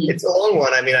it's a long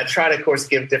one. I mean, I try to, of course,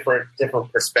 give different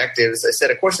perspectives. I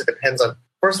said, of course, it depends on.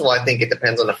 First of all, I think it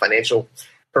depends on the financial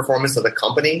performance of the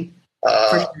company.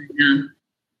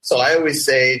 So I always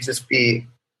say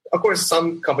of course,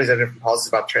 some companies have different policies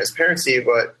about transparency,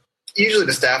 but usually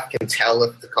the staff can tell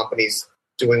if the company's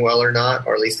doing well or not,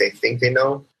 or at least they think they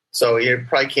know. So you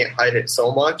probably can't hide it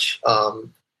so much.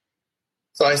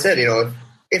 So I said,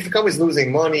 if the company's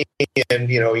losing money and,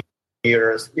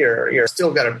 you're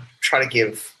still got to try to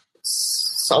give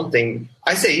something,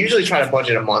 I say usually try to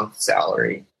budget a month's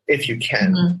salary if you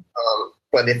can. Mm-hmm.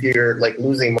 But if you're like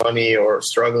losing money or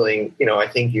struggling, I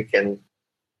think you can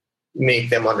make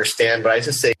them understand. But I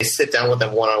just say sit down with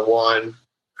them one-on-one,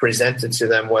 present it to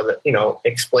them, whether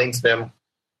explain to them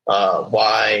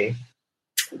why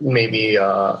maybe.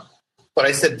 But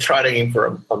I said try to aim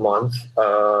for a month,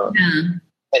 and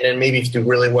then maybe if you do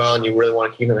really well and you really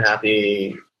want to keep them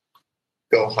happy,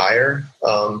 go higher.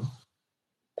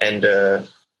 And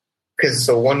because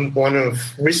one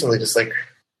of recently, just like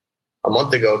a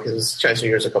month ago, because Chinese New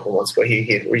Year's a couple months ago,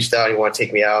 he reached out. He wanted to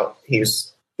take me out.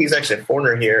 He's actually a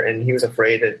foreigner here, and he was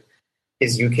afraid that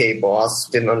his UK boss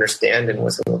didn't understand and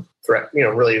was going to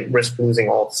really risk losing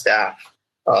all the staff.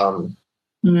 So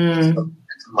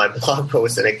my blog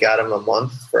post, and it got him a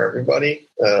month for everybody.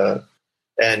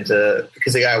 And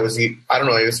because the guy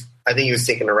I think he was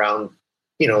taking around,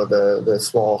 the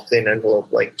small thin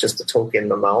envelope, like just a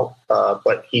token amount.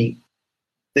 But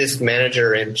this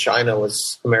manager in China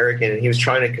was American, and he was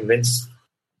trying to convince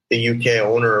the UK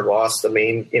owner or boss, the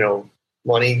main,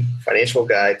 money financial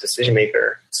guy, decision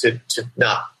maker, to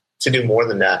do more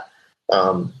than that.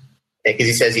 Because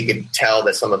he says he could tell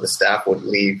that some of the staff would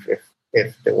leave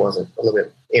if it wasn't a little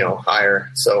bit, higher.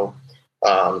 So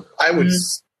I would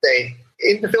say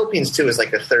in the Philippines too, is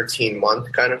like a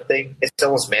 13-month kind of thing. It's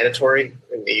almost mandatory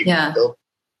in the UK,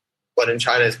 but in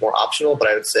China it's more optional. But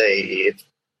I would say it's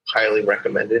highly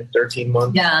recommended 13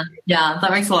 months. Yeah,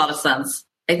 that makes a lot of sense.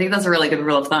 I think that's a really good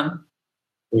rule of thumb.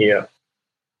 Yeah.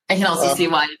 I can also see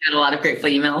why you got a lot of grateful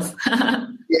emails.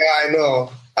 Yeah, I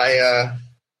know.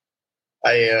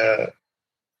 it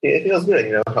feels good,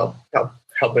 you know,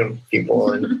 helping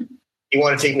people. And he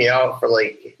wanted to take me out for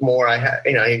like more.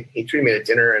 He treated me to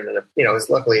dinner, and then, you know,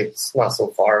 luckily it's not so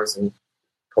far. It was in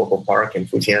Coco Park in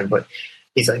Futian, but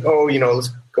he's like, oh, you know, let's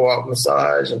go out and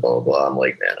massage and blah, blah, blah. I'm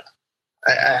like, man,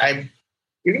 I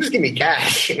you can just give me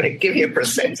cash, you know, give me a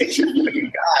percentage of the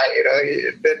guy, you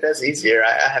know, that's easier.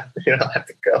 I have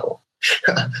to go.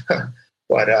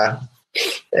 But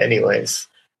anyways,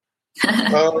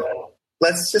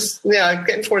 let's just,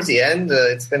 getting towards the end.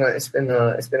 It's been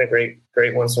a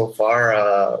great one so far.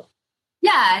 I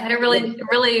had a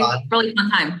really fun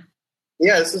time.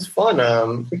 Yeah, this is fun.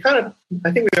 I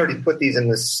think we already put these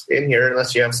in here,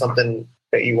 unless you have something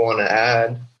that you want to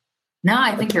add. No,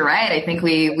 I think you're right. I think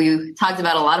we talked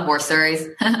about a lot of war stories.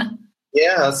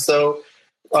 Yeah, so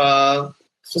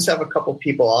let's just have a couple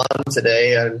people on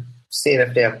today and seeing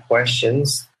if they have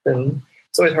questions. And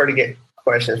it's always hard to get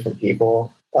questions from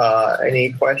people.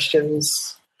 Any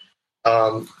questions?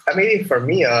 Maybe for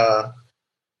me,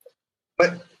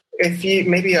 but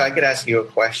maybe I could ask you a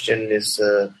question is,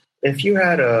 if you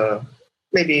had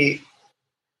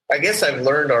I guess I've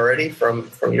learned already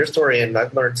from your story, and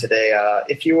I've learned today,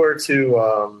 if you were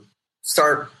to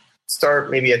start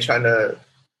maybe a China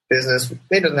business,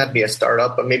 it doesn't have to be a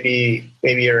startup, but maybe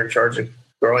you're in charge of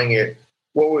growing it.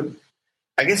 What would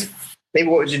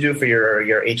you do for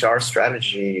your HR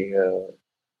strategy?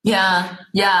 Yeah,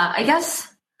 I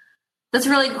guess that's a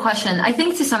really good question. I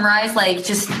think to summarize,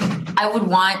 I would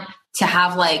want to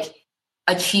have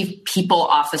a chief people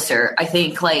officer. I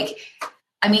think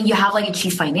you have a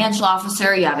chief financial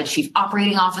officer, you have a chief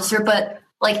operating officer, but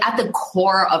at the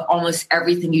core of almost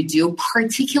everything you do,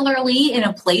 particularly in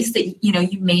a place that, you know,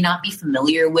 you may not be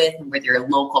familiar with and with your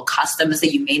local customs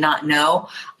that you may not know,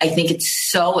 I think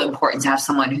it's so important to have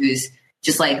someone who's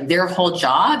just their whole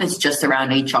job is just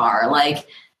around HR.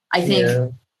 I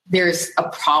think there's a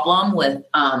problem with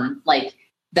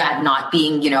that not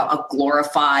being, you know, a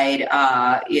glorified,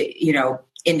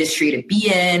 industry to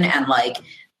be in.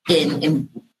 And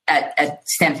at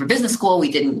Stanford Business School,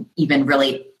 we didn't even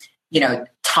really, you know,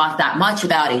 talk that much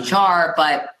about HR,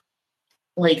 but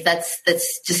that's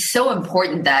just so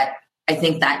important that I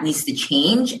think that needs to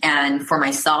change. And for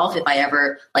myself, if I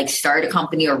ever start a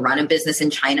company or run a business in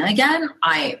China again,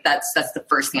 that's the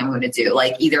first thing I'm going to do.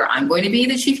 Either I'm going to be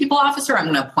the chief people officer, or I'm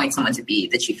going to appoint someone to be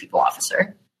the chief people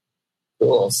officer.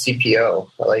 Cool. CPO.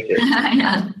 I like it.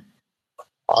 Yeah.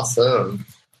 Awesome.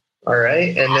 All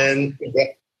right. And then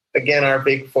again, our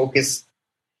big focus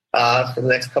for the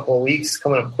next couple of weeks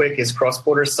coming up quick is Cross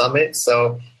Border Summit.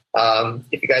 So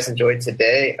if you guys enjoyed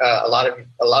today, a lot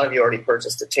of you already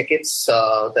purchased the tickets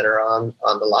that are on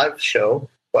the live show.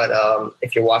 But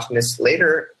if you're watching this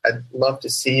later, I'd love to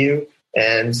see you.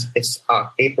 And it's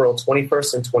April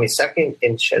 21st and 22nd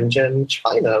in Shenzhen,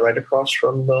 China, right across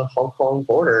from the Hong Kong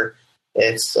border.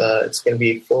 It's going to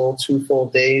be 2 full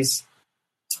days.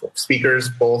 Speakers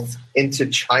both into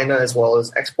China as well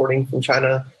as exporting from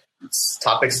China.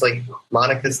 Topics like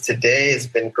Monica's today has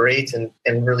been great and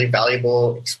really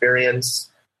valuable experience,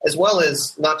 as well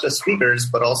as not just speakers,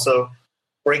 but also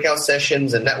breakout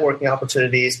sessions and networking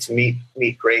opportunities to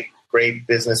meet great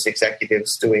business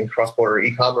executives doing cross-border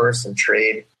e-commerce and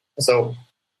trade. So,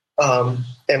 and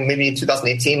maybe in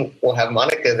 2018 we'll have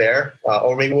Monica there,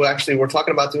 or maybe we're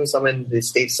talking about doing some in the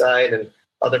stateside and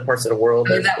other parts of the world.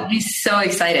 Oh, that would be so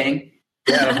exciting.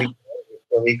 Yeah,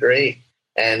 it'll be great.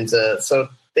 And so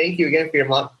thank you again for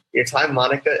your time,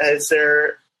 Monica. Is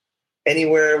there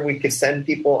anywhere we could send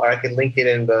people, or I could link it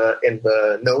in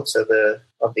the notes of the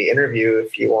interview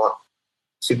if you want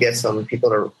to get some people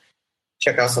to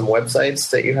check out some websites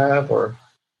that you have? Or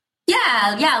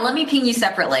yeah, let me ping you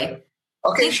separately.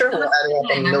 Okay, Thanks sure.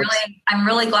 I'm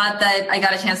really glad that I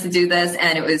got a chance to do this,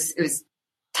 and it was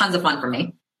tons of fun for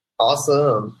me.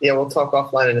 Awesome. Yeah, we'll talk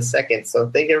offline in a second. So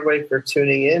thank everybody for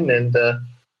tuning in, and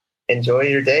enjoy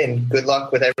your day, and good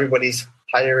luck with everybody's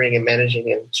hiring and managing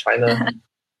in China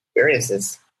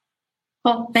experiences.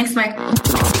 Well, thanks, Mike.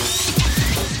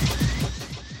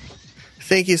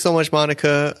 Thank you so much,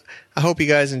 Monica. I hope you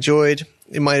guys enjoyed.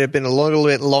 It might have been a little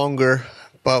bit longer,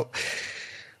 but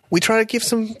we try to give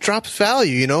some drops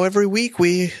value. You know, every week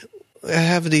we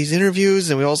have these interviews,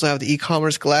 and we also have the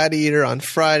e-commerce gladiator on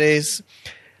Fridays.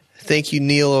 Thank you,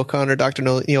 Neil O'Connor. Dr.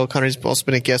 Neil O'Connor has also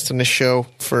been a guest on the show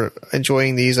for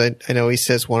enjoying these. I know he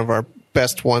says one of our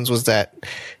best ones was that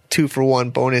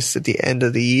 2-for-1 bonus at the end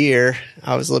of the year.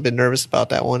 I was a little bit nervous about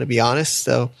that one, to be honest.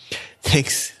 So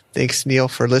thanks, Neil,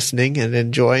 for listening and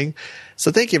enjoying.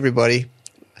 So thank you, everybody.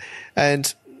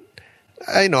 And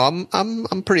I know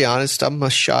I'm pretty honest. I'm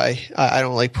shy. I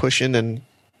don't like pushing, and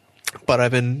but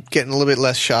I've been getting a little bit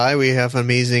less shy. We have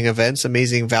amazing events,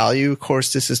 amazing value. Of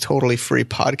course, this is totally free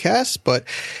podcast, but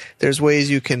there's ways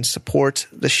you can support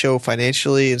the show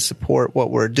financially and support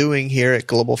what we're doing here at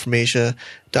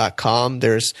globalfromasia.com.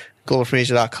 There's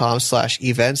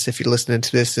globalfromasia.com/events if you're listening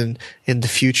to this in the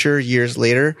future, years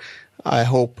later. I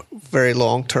hope very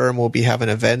long term we'll be having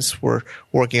events. We're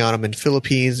working on them in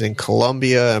Philippines, in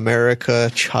Colombia,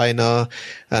 America, China,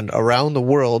 and around the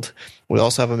world. We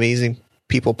also have amazing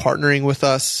people partnering with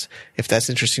us. If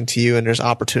that's interesting to you and there's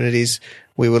opportunities,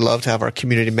 we would love to have our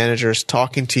community managers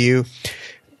talking to you.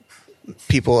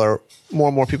 More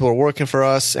and more people are working for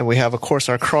us, and we have, of course,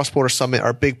 our Cross-Border Summit,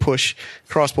 our big push,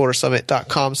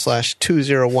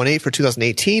 crossbordersummit.com/2018 for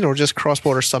 2018, or just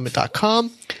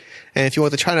crossbordersummit.com. And if you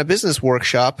want the China Business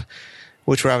Workshop,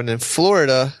 which we're having in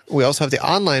Florida, we also have the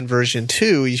online version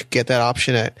too. You can get that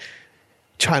option at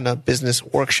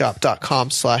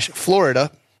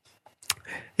chinabusinessworkshop.com/Florida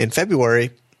in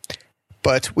February.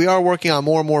 But we are working on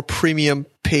more and more premium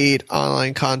paid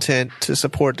online content to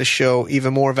support the show,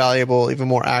 even more valuable, even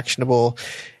more actionable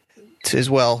as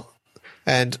well.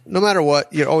 And no matter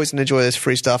what, you're always going to enjoy this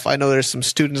free stuff. I know there's some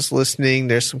students listening.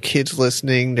 There's some kids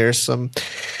listening. There's some,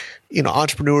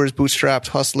 entrepreneurs, bootstrapped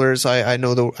hustlers. I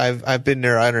know I've been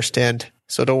there. I understand.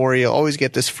 So don't worry. You'll always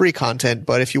get this free content.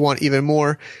 But if you want even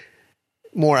more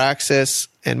access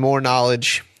and more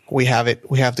knowledge, we have it.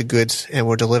 We have the goods, and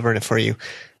we're delivering it for you.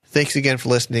 Thanks again for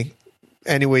listening.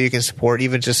 Any way you can support,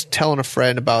 even just telling a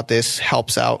friend about this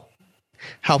helps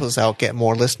us out, get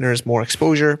more listeners, more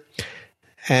exposure.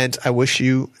 And I wish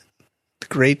you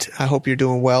great. I hope you're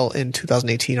doing well in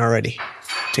 2018 already.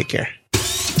 Take care.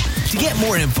 To get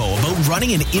more info about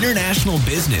running an international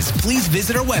business, please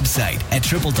visit our website at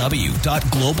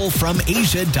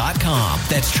www.globalfromasia.com.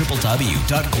 That's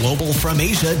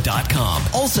www.globalfromasia.com.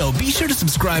 Also, be sure to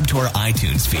subscribe to our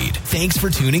iTunes feed. Thanks for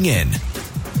tuning in.